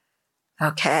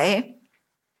 Okay?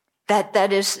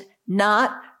 That is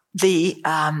not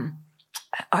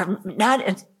or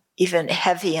not even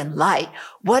heavy and light.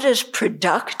 What is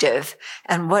productive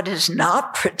and what is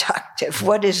not productive?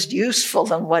 What is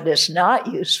useful and what is not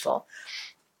useful?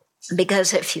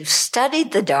 Because if you've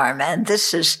studied the Dharma, and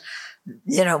this is,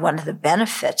 one of the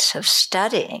benefits of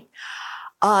studying,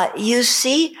 you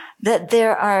see that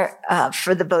there are,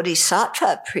 for the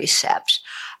bodhisattva precepts,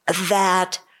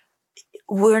 that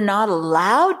we're not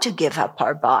allowed to give up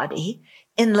our body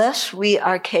unless we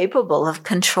are capable of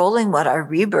controlling what our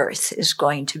rebirth is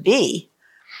going to be,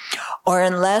 or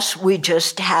unless we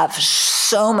just have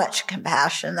so much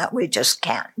compassion that we just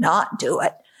can't not do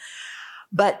it.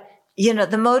 But,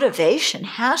 the motivation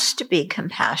has to be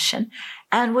compassion,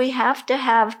 and we have to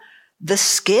have the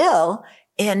skill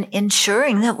in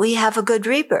ensuring that we have a good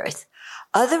rebirth.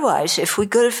 Otherwise, if we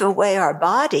give away our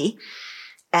body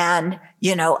and,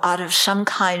 out of some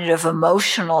kind of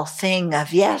emotional thing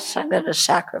of, yes, I'm going to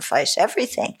sacrifice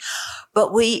everything,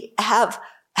 but we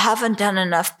haven't done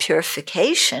enough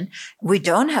purification, we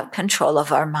don't have control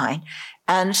of our mind.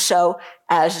 And so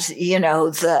as,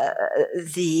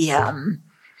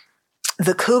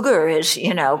 the cougar is,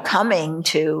 coming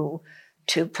to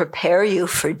prepare you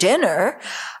for dinner,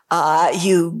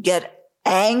 you get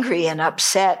angry and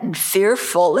upset and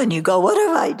fearful, and you go, what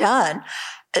have I done?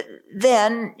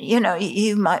 Then, you're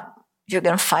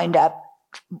going to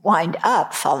wind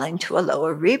up falling to a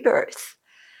lower rebirth.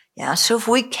 Yeah. So if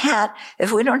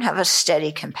we don't have a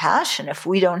steady compassion, if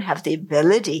we don't have the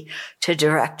ability to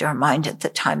direct our mind at the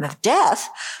time of death,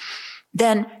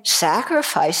 then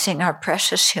sacrificing our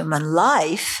precious human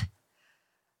life,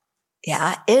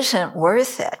 isn't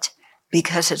worth it,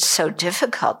 because it's so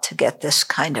difficult to get this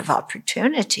kind of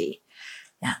opportunity.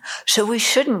 Yeah. So we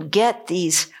shouldn't get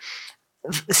these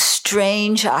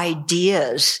strange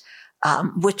ideas,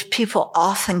 which people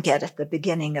often get at the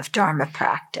beginning of Dharma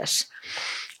practice,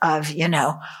 of,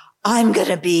 I'm going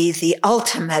to be the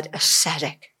ultimate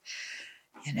ascetic.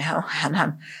 and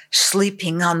I'm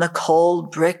sleeping on the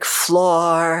cold brick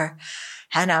floor,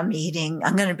 and I'm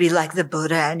going to be like the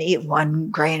Buddha and eat 1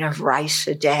 grain of rice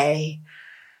a day.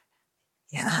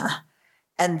 Yeah.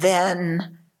 And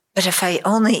then, but if I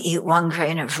only eat 1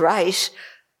 grain of rice,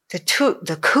 the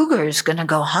cougar is going to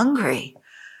go hungry.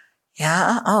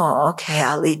 Yeah. Oh, okay.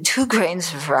 I'll eat 2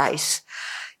 grains of rice,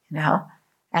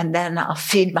 and then I'll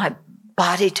feed my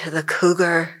body to the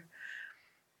cougar,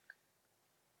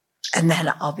 and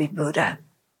then I'll be Buddha,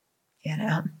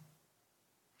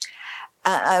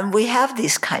 And we have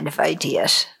these kind of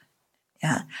ideas.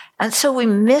 Yeah. And so we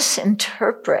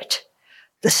misinterpret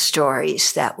the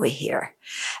stories that we hear.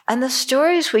 And the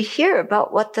stories we hear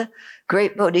about what the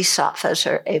great bodhisattvas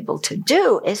are able to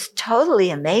do is totally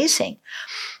amazing.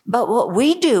 But what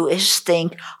we do is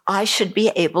think, I should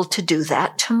be able to do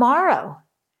that tomorrow.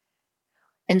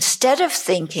 Instead of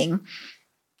thinking,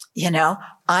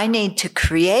 I need to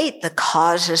create the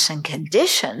causes and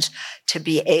conditions to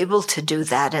be able to do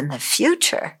that in the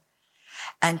future.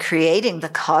 And creating the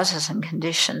causes and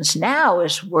conditions now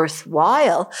is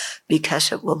worthwhile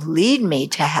because it will lead me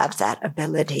to have that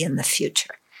ability in the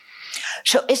future.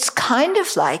 So it's kind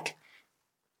of like,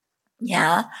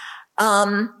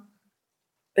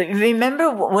 remember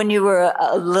when you were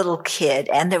a little kid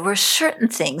and there were certain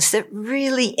things that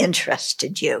really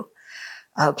interested you,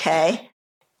 okay?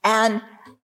 And,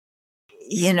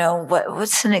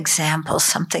 what's an example,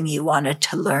 something you wanted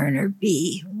to learn or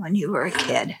be when you were a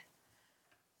kid?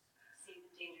 Save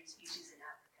endangered species in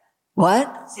Africa.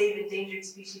 What? Save endangered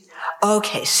species in Africa.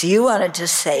 Okay, so you wanted to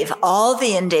save all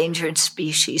the endangered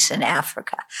species in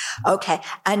Africa. Okay,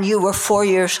 and you were 4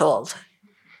 years old.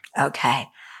 Okay,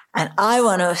 and I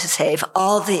want to save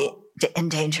all the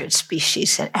endangered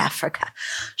species in Africa.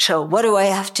 So what do I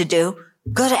have to do?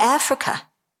 Go to Africa.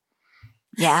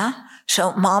 Yeah,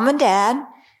 so Mom and Dad,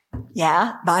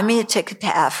 buy me a ticket to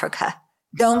Africa.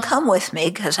 Don't come with me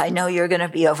because I know you're going to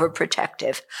be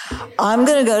overprotective. I'm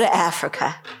going to go to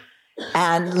Africa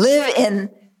and live in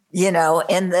the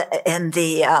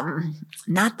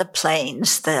not the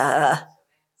plains, the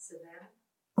Savannah?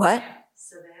 What?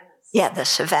 Savannas. Yeah, the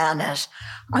savannas.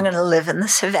 I'm going to live in the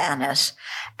savannas,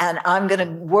 and I'm going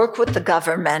to work with the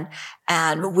government,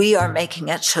 and we are making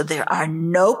it so there are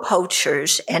no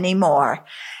poachers anymore.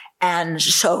 And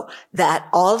so that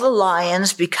all the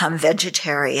lions become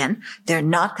vegetarian. They're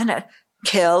not going to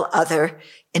kill other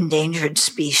endangered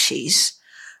species.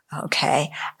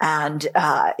 Okay. And,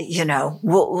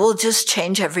 we'll just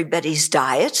change everybody's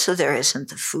diet so there isn't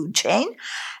the food chain,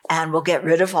 and we'll get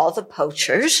rid of all the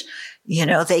poachers.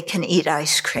 They can eat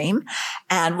ice cream,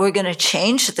 and we're going to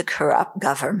change the corrupt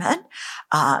government.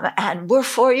 And we're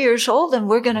 4 years old and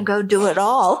we're going to go do it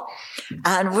all.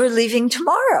 And we're leaving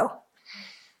tomorrow.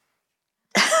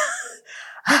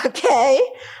 Okay.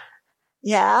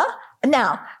 Yeah.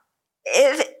 Now,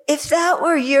 if that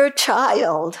were your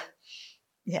child,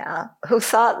 who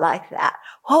thought like that,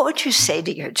 what would you say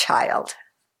to your child?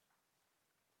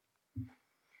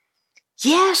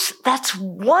 Yes, that's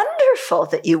wonderful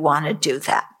that you want to do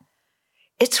that.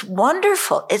 It's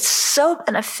wonderful. It's so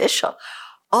beneficial.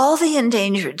 All the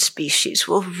endangered species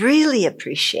will really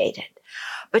appreciate it.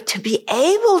 But to be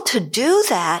able to do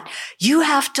that, you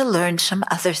have to learn some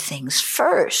other things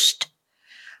first.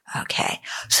 Okay.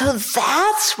 So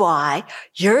that's why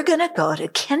you're going to go to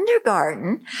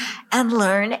kindergarten and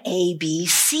learn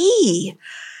ABC.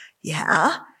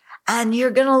 Yeah. And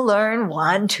you're going to learn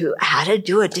how to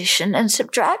do addition and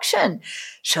subtraction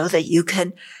so that you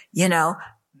can,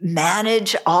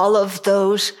 manage all of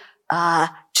those,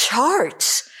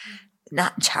 charts,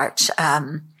 not charts,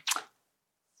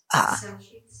 Excel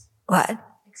sheets. What?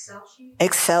 Excel sheets.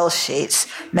 Excel sheets.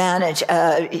 Manage.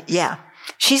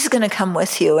 She's going to come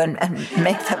with you and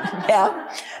make them. Yeah.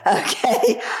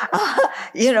 Okay.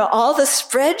 All the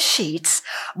spreadsheets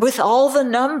with all the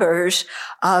numbers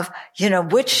of,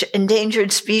 which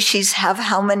endangered species have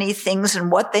how many things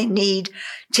and what they need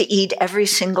to eat every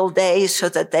single day so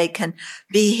that they can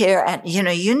be here. And,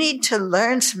 you need to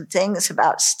learn some things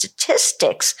about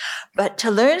statistics, but to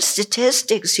learn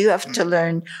statistics, you have to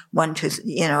learn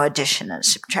addition and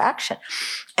subtraction.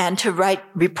 And to write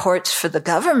reports for the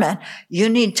government, you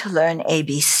need to learn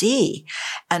ABC.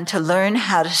 And to learn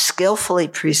how to skillfully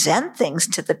present things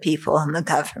to the people in the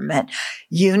government,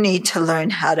 you need to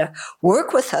learn how to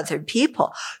work with other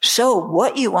people. So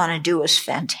what you want to do is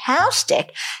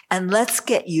fantastic. And let's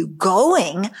get you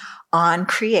going on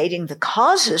creating the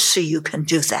causes so you can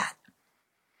do that.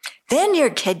 Then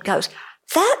your kid goes,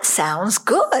 that sounds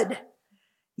good.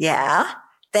 Yeah.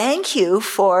 Thank you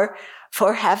for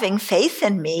for having faith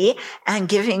in me and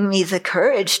giving me the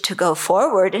courage to go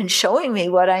forward and showing me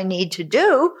what I need to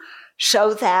do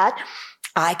so that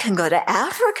I can go to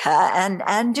Africa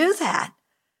and do that.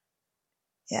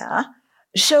 Yeah.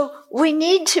 So we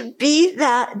need to be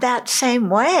that same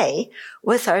way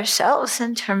with ourselves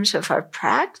in terms of our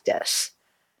practice.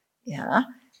 Yeah.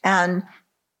 And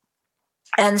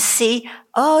see,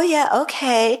 oh yeah,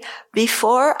 okay,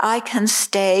 before I can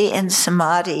stay in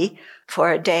samadhi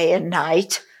for a day and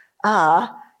night,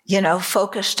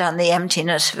 focused on the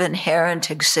emptiness of inherent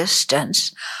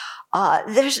existence,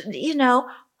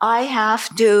 I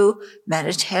have to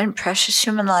meditate on precious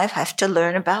human life. I have to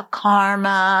learn about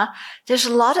karma. There's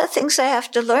a lot of things I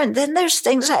have to learn. Then there's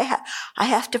things I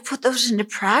have to put those into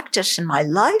practice in my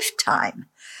lifetime.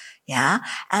 Yeah.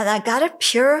 And I got to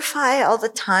purify all the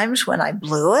times when I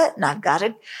blew it. And I've got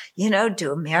to,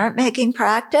 do a merit making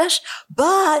practice.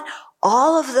 But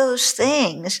all of those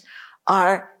things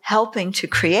are helping to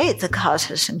create the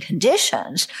causes and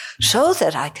conditions so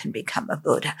that I can become a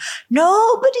Buddha.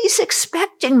 Nobody's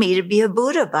expecting me to be a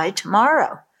Buddha by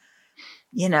tomorrow,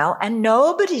 and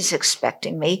nobody's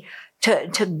expecting me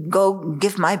to go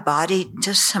give my body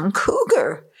to some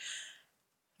cougar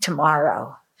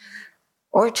tomorrow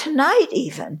or tonight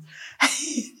even,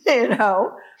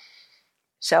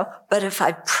 So, but if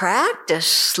I practice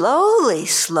slowly,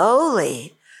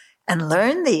 and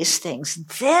learn these things,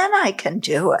 then I can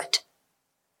do it.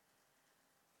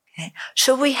 Okay.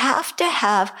 So we have to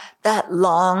have that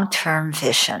long-term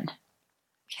vision.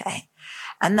 Okay.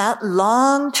 And that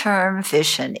long-term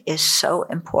vision is so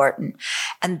important.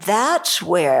 And that's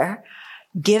where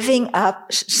giving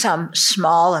up some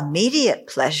small immediate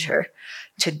pleasure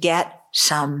to get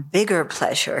some bigger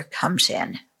pleasure comes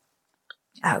in.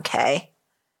 Okay.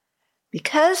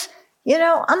 Because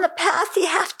on the path, you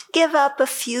have to give up a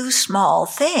few small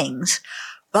things,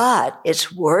 but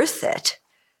it's worth it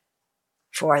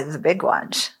for the big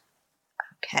ones.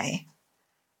 Okay.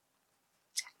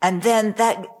 And then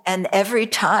and every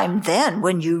time then,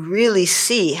 when you really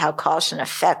see how cause and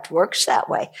effect works that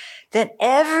way, then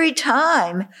every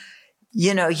time,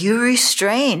 you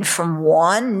restrain from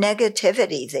one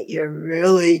negativity that you're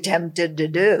really tempted to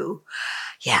do.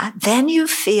 Yeah. Then you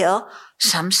feel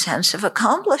some sense of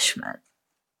accomplishment.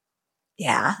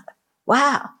 Yeah.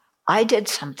 Wow. I did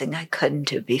something I couldn't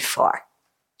do before.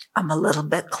 I'm a little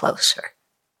bit closer.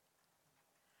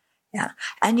 Yeah.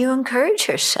 And you encourage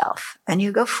yourself and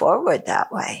you go forward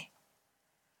that way.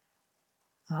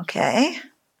 Okay.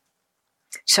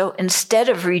 So instead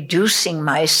of reducing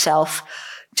myself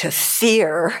to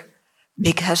fear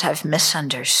because I've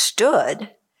misunderstood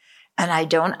and I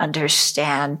don't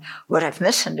understand what I've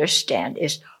misunderstood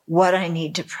is what I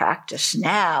need to practice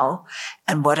now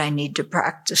and what I need to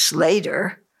practice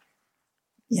later,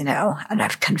 and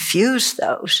I've confused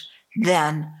those,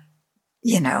 then,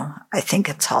 I think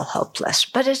it's all hopeless.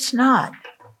 But it's not.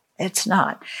 It's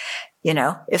not.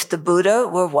 If the Buddha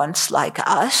were once like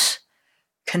us,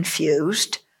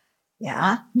 confused,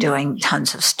 doing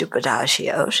tons of stupid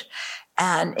agios,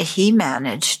 and he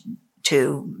managed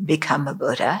to become a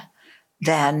Buddha,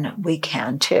 then we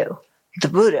can too. The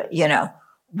Buddha,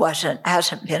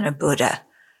 hasn't been a Buddha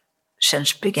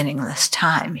since beginningless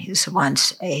time. He was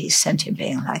once a sentient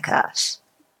being like us.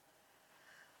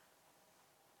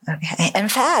 Okay. In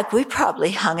fact, we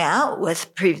probably hung out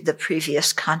with the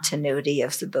previous continuity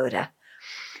of the Buddha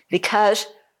because,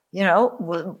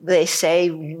 they say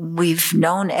we've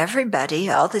known everybody,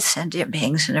 all the sentient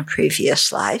beings in a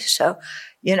previous life. So,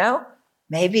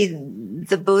 maybe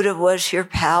the Buddha was your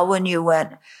pal when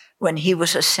he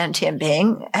was a sentient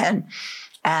being and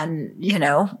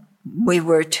we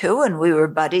were too, and we were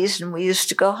buddies, and we used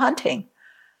to go hunting.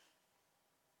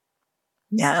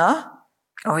 Yeah.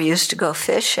 Or we used to go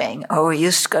fishing, or we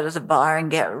used to go to the bar and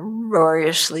get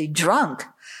roariously drunk.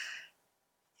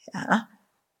 Yeah.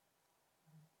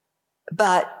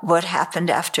 But what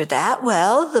happened after that?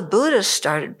 Well, the Buddha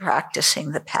started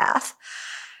practicing the path,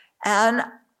 and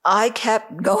I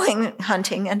kept going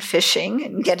hunting and fishing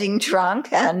and getting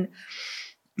drunk and,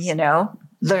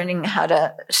 learning how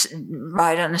to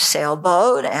ride on a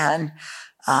sailboat and,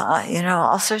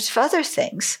 all sorts of other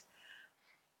things.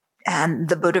 And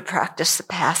the Buddha practiced the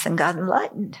path and got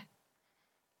enlightened.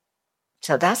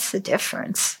 So that's the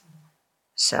difference.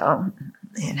 So,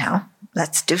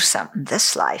 let's do something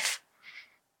this life.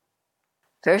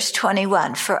 Verse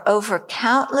 21, for over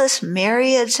countless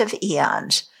myriads of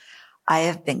eons, I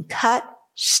have been cut,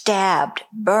 stabbed,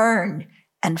 burned,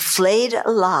 and flayed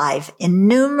alive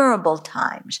innumerable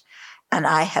times, and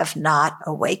I have not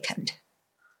awakened.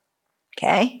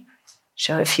 Okay?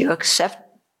 So if you accept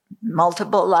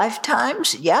multiple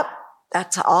lifetimes, yep,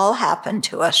 That's all happened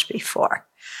to us before.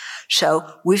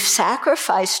 So we've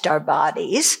sacrificed our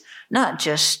bodies, not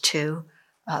just to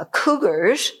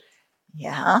cougars,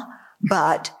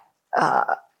 but,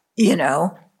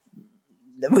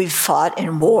 we've fought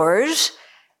in wars.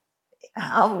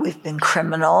 We've been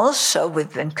criminals, so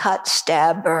we've been cut,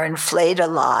 stabbed, burned, flayed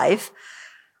alive.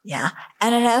 Yeah,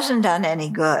 and it hasn't done any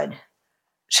good.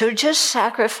 So just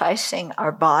sacrificing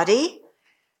our body,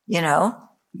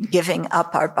 giving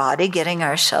up our body, getting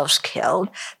ourselves killed,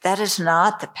 that is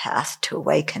not the path to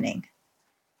awakening.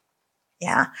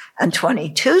 Yeah. And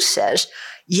 22 says,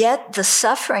 yet the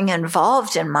suffering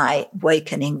involved in my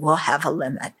awakening will have a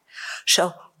limit.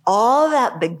 So all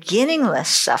that beginningless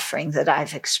suffering that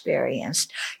I've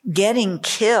experienced, getting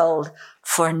killed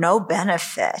for no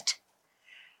benefit,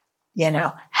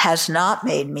 has not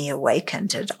made me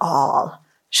awakened at all.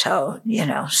 So,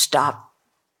 stop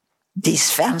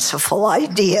these fanciful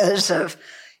ideas of,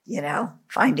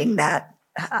 finding that,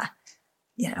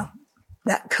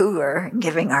 that cougar and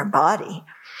giving our body.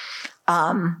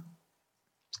 But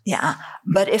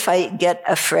if I get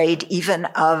afraid even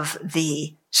of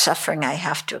the suffering I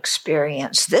have to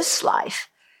experience this life,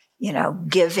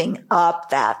 giving up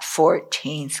that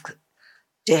 14th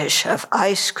dish of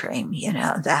ice cream,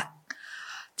 that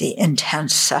the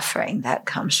intense suffering that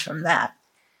comes from that.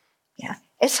 Yeah.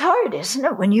 It's hard, isn't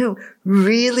it? When you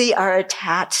really are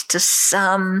attached to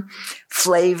some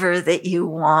flavor that you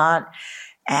want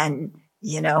and,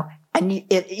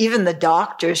 even the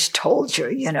doctors told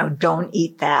you, don't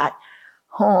eat that.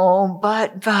 Oh,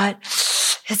 but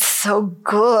it's so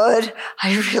good.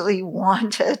 I really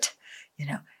want it,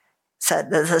 So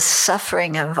there's a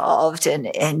suffering involved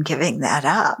in giving that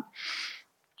up.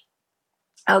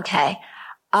 Okay.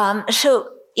 So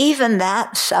even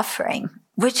that suffering,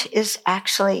 which is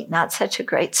actually not such a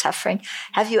great suffering.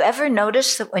 Have you ever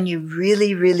noticed that when you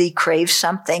really, really crave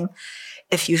something,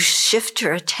 if you shift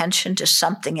your attention to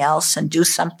something else and do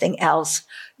something else,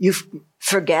 you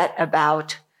forget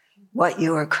about what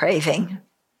you are craving?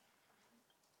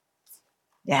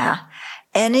 Yeah.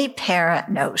 Any parent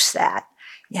knows that.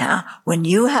 Yeah. When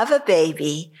you have a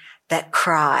baby that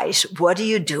cries, what do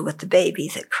you do with the baby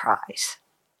that cries?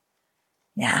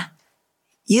 Yeah.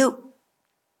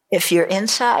 If you're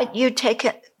inside, you take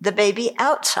the baby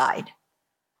outside.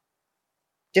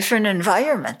 Different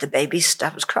environment, the baby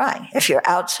stops crying. If you're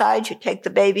outside, you take the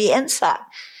baby inside.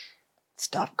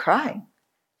 Stop crying.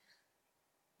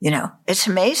 It's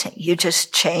amazing. You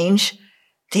just change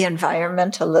the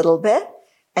environment a little bit,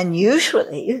 and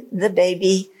usually the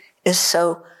baby is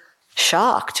so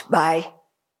shocked by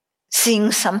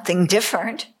seeing something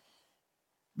different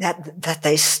that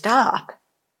they stop.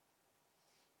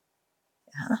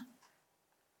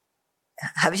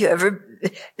 Have you ever,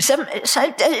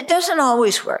 it doesn't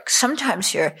always work.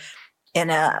 Sometimes you're in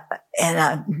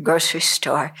a grocery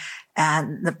store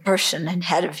and the person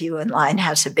ahead of you in line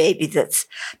has a baby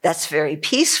that's very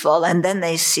peaceful, and then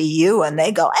they see you and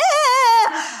they go,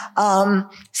 ah!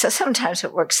 So sometimes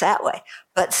it works that way.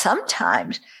 But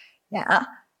sometimes,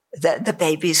 the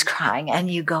baby's crying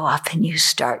and you go up and you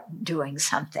start doing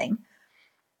something,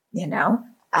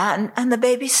 and the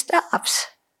baby stops.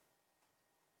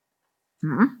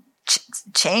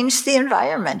 Change the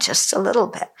environment just a little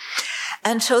bit.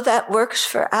 And so that works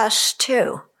for us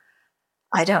too.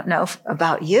 I don't know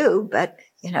about you, but,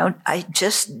 I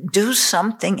just do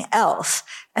something else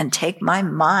and take my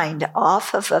mind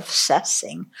off of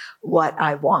obsessing what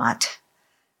I want.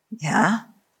 Yeah.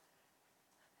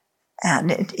 And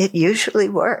it usually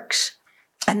works.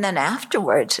 And then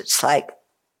afterwards, it's like,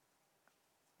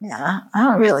 I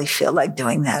don't really feel like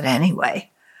doing that anyway.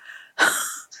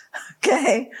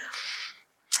 Okay.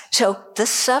 So the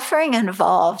suffering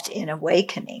involved in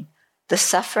awakening, the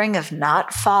suffering of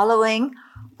not following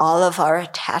all of our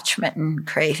attachment and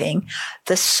craving,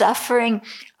 the suffering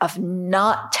of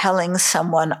not telling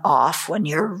someone off when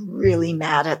you're really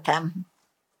mad at them,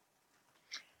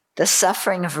 the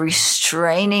suffering of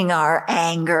restraining our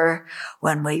anger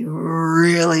when we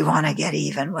really want to get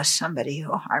even with somebody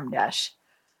who harmed us.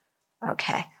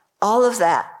 Okay. All of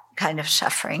that kind of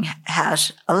suffering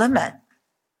has a limit.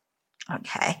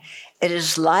 Okay. It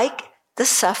is like the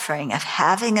suffering of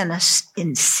having an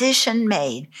incision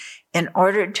made in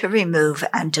order to remove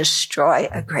and destroy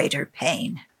a greater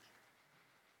pain.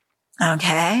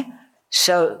 Okay.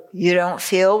 So you don't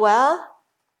feel well?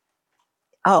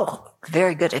 Oh,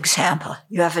 very good example.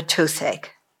 You have a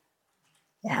toothache.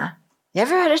 Yeah. You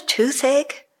ever had a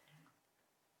toothache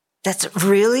that's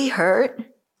really hurt?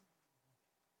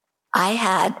 I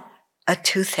had a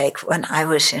toothache when I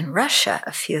was in Russia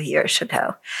a few years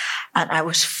ago, and I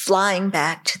was flying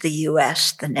back to the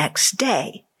U.S. the next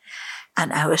day,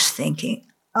 and I was thinking,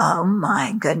 oh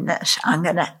my goodness, I'm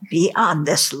going to be on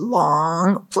this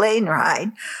long plane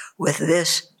ride with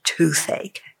this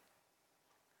toothache.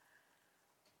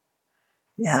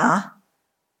 Yeah.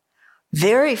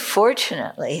 Very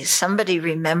fortunately, somebody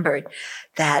remembered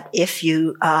that if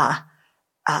you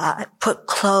put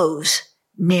cloves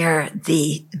near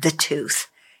the tooth,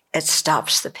 it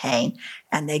stops the pain.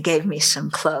 And they gave me some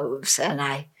cloves, and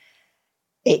I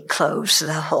ate cloves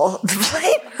the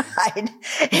plane ride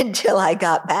until I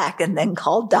got back, and then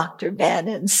called Dr. Ben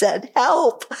and said,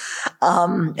 help,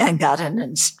 and got it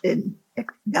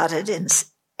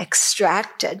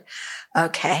extracted.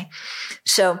 Okay.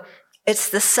 So it's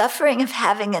the suffering of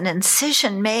having an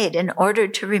incision made in order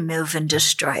to remove and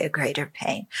destroy a greater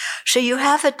pain. So you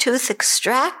have a tooth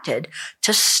extracted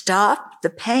to stop the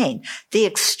pain. The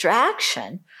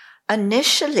extraction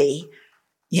initially,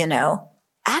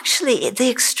 actually the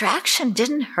extraction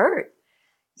didn't hurt.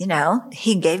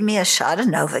 He gave me a shot of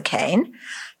Novocaine.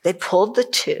 They pulled the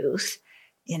tooth.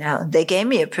 They gave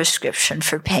me a prescription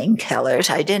for painkillers.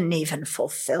 I didn't even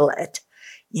fulfill it.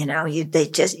 You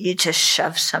just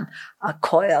shove a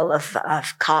coil of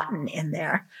cotton in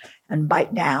there and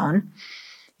bite down,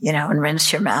 and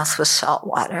rinse your mouth with salt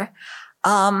water.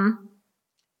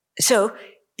 So,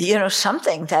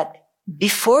 something that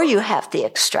before you have the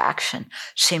extraction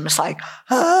seems like,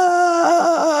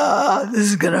 this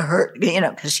is going to hurt,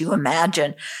 because you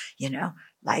imagine,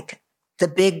 like the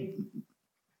big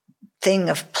thing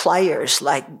of pliers,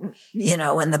 like,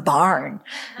 in the barn,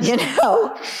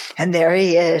 and there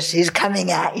he is. He's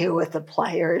coming at you with the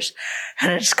pliers,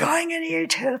 and it's going into your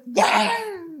tooth.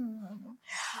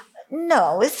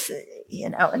 No, it's,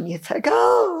 and you think,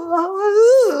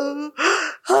 oh,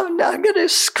 I'm not going to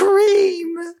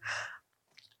scream.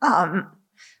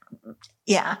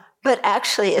 But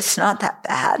actually it's not that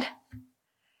bad.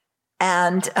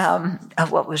 And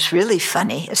what was really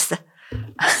funny is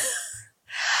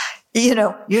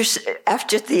you're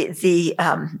after the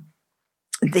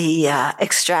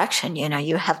extraction,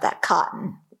 you have that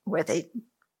cotton where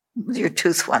your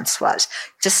tooth once was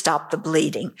to stop the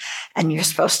bleeding, and you're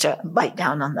supposed to bite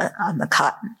down on the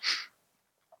cotton.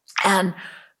 And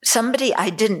somebody I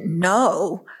didn't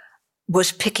know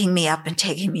was picking me up and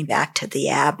taking me back to the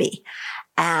Abbey,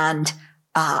 and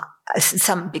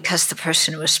because the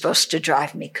person who was supposed to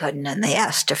drive me couldn't, and they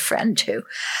asked a friend to.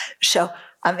 So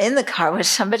I'm in the car with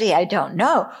somebody I don't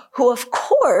know, who of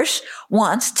course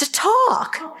wants to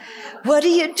talk. What do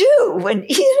you do when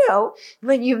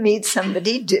you meet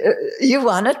somebody? You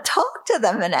want to talk to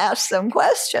them and ask them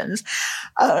questions.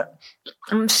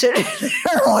 I'm sitting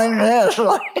there like this.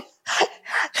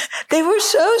 They were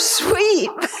so sweet.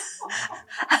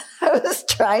 I was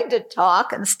trying to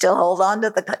talk and still hold on to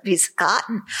the piece of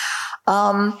cotton.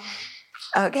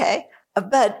 Okay,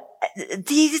 but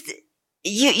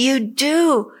you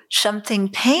do something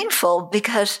painful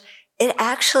because it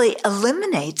actually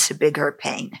eliminates a bigger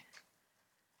pain.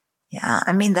 Yeah,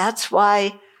 I mean, that's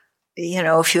why,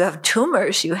 if you have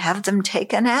tumors, you have them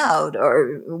taken out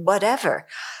or whatever.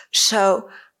 So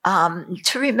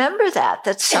to remember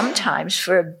that sometimes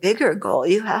for a bigger goal,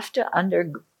 you have to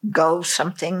undergo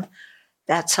something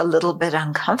that's a little bit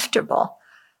uncomfortable.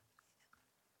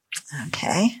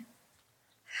 Okay.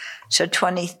 So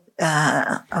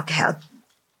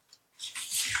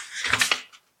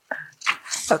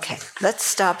okay, let's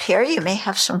stop here. You may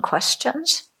have some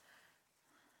questions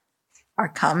or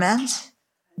comments.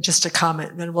 Just a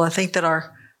comment. Well, I think that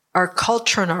our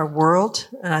culture and our world,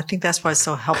 and I think that's why it's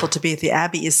so helpful to be at the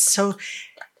Abbey, is so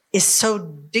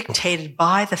dictated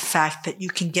by the fact that you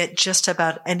can get just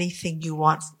about anything you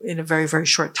want in a very, very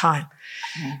short time.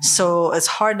 Mm-hmm. So it's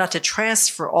hard not to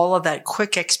transfer all of that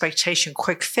quick expectation,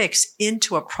 quick fix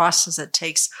into a process that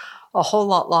takes a whole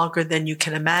lot longer than you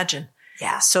can imagine.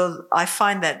 Yeah. So I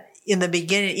find that in the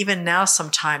beginning, even now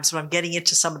sometimes when I'm getting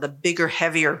into some of the bigger,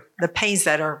 heavier, the pains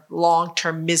that are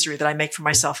long-term misery that I make for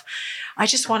myself, I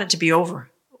just want it to be over.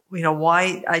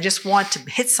 Why? I just want to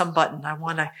hit some button. I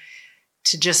want to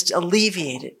just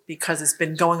alleviate it because it's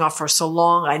been going on for so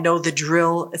long. I know the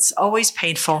drill. It's always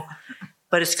painful,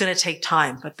 but it's going to take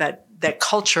time. But that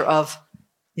culture of,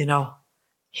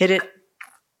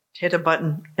 hit a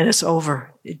button and it's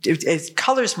over. It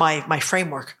colors my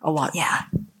framework a lot. Yeah.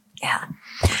 Yeah.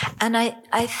 And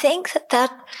I think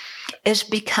that is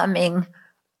becoming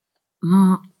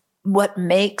what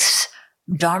makes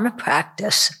Dharma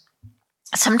practice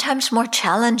sometimes more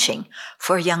challenging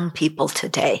for young people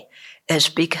today, is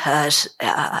because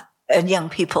young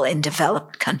people in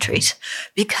developed countries,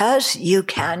 because you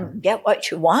can get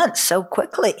what you want so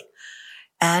quickly.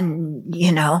 And,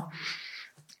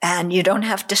 and you don't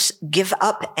have to give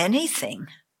up anything.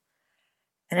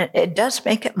 And it does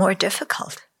make it more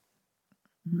difficult.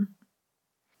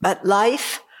 But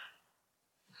life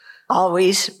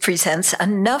always presents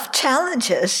enough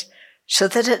challenges so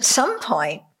that at some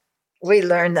point we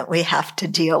learn that we have to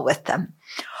deal with them.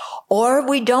 Or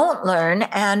we don't learn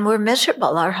and we're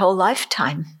miserable our whole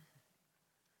lifetime.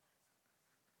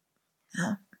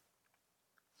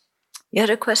 You had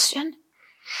a question?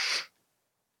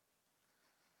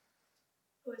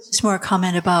 Just more a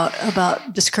comment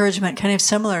about discouragement, kind of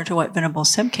similar to what Venerable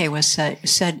Semke was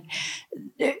said.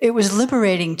 It was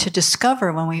liberating to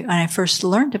discover when I first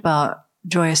learned about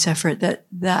joyous effort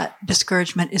that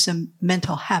discouragement is a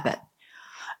mental habit.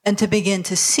 And to begin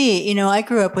to see, I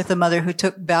grew up with a mother who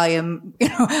took Valium,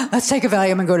 let's take a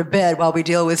Valium and go to bed while we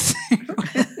deal with,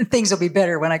 things will be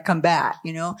better when I come back,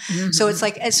 Mm-hmm. So it's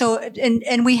like,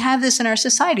 and we have this in our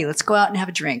society. Let's go out and have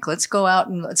a drink. Let's go out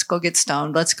and let's go get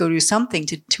stoned. Let's go do something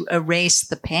to erase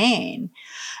the pain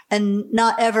and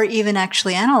not ever even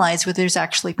actually analyze whether there's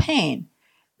actually pain.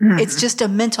 Mm-hmm. It's just a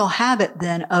mental habit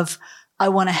then of, I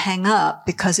want to hang up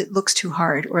because it looks too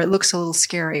hard, or it looks a little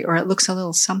scary, or it looks a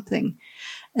little something.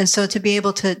 And so to be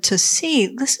able to see,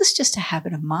 this is just a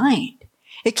habit of mind.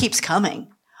 It keeps coming.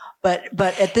 But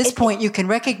at this point, you can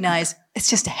recognize it's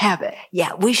just a habit.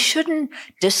 Yeah, we shouldn't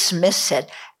dismiss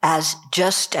it as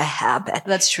just a habit.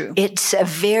 That's true. It's a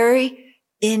very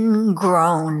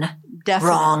ingrown,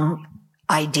 wrong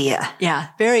idea. Yeah,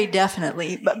 very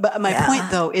definitely. But my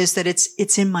point, though, is that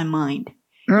it's in my mind.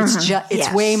 Mm-hmm.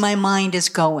 It's way my mind is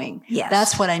going. Yes.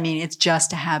 That's what I mean. It's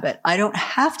just a habit. I don't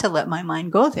have to let my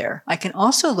mind go there. I can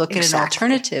also look at an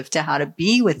alternative to how to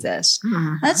be with this.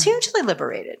 Mm-hmm. That's hugely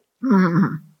liberated.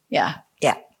 Mm-hmm. Yeah.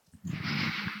 Yeah.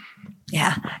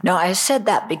 Yeah. No, I said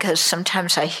that because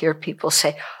sometimes I hear people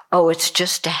say, oh, it's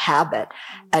just a habit,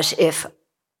 as if,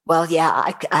 well,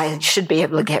 yeah, I should be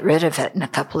able to get rid of it in a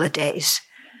couple of days.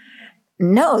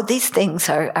 No, these things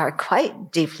are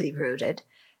quite deeply rooted.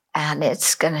 And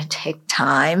it's going to take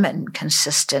time and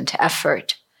consistent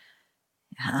effort.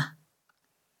 Yeah.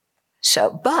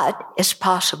 But it's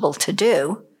possible to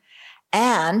do.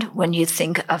 And when you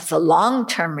think of the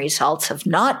long-term results of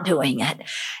not doing it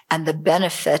and the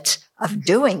benefits of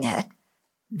doing it,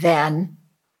 then,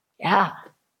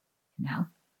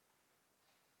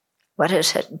 what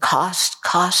is it?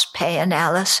 Cost-pay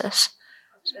analysis?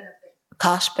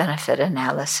 Cost-benefit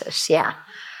analysis, yeah.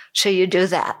 So you do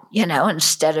that,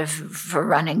 instead of for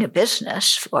running a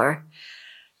business for,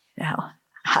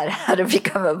 how to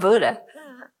become a Buddha.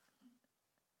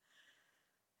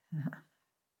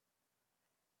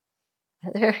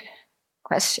 Other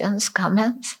questions,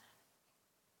 comments?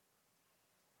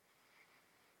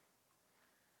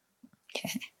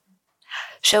 Okay.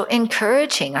 So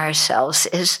encouraging ourselves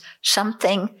is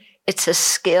it's a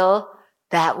skill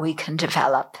that we can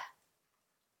develop.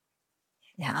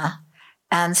 Yeah.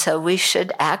 And so we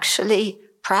should actually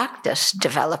practice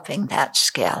developing that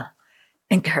skill,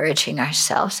 encouraging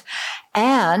ourselves.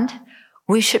 And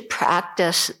we should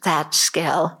practice that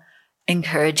skill,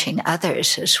 encouraging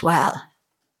others as well.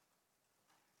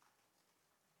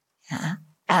 Yeah.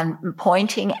 And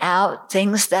pointing out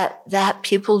things that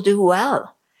people do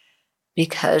well.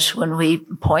 Because when we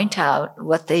point out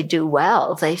what they do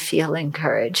well, they feel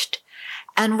encouraged.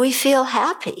 And we feel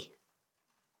happy.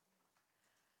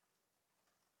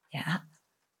 Yeah.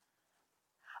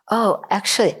 Oh,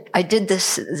 actually, I did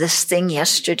this thing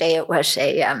yesterday. It was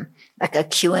like a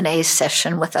Q&A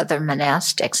session with other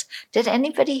monastics. Did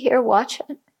anybody here watch it?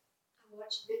 I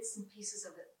watched bits and pieces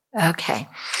of it. Okay.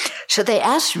 So they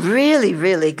asked really,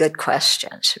 really good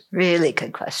questions. Really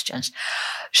good questions.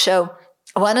 So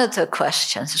one of the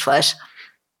questions was,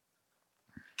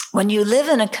 when you live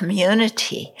in a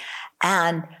community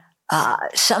and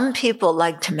some people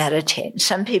like to meditate, and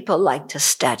some people like to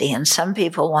study, and some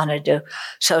people want to do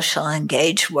social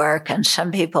engaged work, and some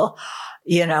people,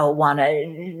 want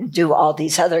to do all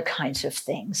these other kinds of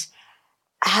things.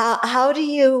 How do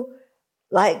you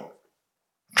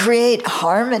create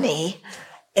harmony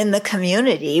in the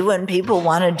community when people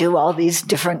want to do all these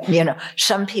different,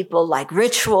 some people like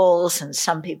rituals and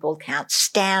some people can't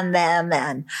stand them,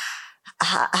 and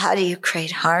how do you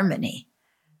create harmony?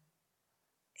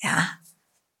 Yeah.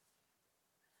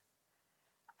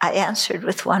 I answered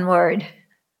with one word.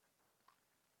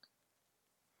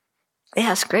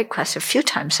 Yes, great question. A few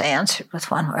times I answered with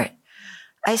one word.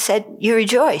 I said, you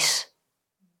rejoice.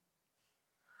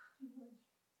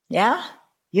 Yeah?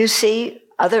 You see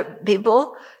other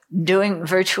people doing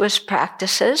virtuous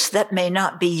practices that may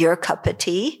not be your cup of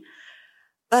tea,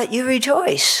 but you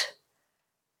rejoice.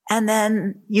 And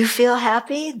then you feel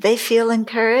happy, they feel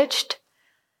encouraged.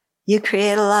 You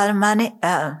create a lot of money,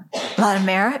 a lot of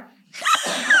merit.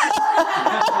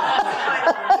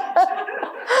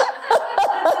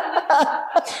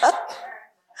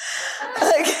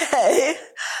 Okay.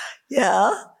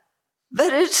 Yeah.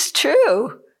 But it's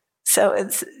true. So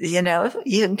it's,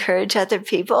 you encourage other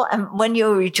people. And when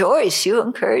you rejoice, you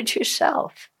encourage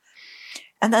yourself.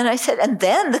 And then I said, and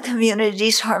then the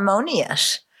community's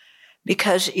harmonious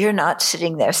because you're not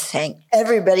sitting there saying,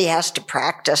 everybody has to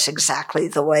practice exactly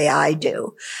the way I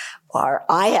do, or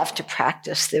I have to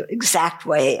practice the exact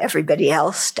way everybody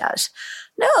else does.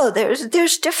 No,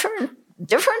 there's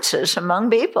differences among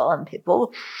people, and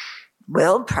people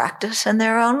will practice in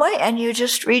their own way, and you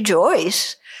just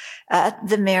rejoice at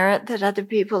the merit that other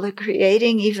people are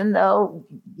creating, even though,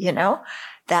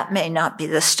 that may not be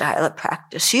the style of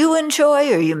practice you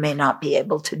enjoy, or you may not be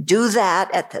able to do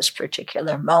that at this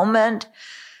particular moment.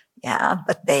 Yeah,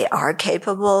 but they are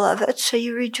capable of it, so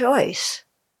you rejoice.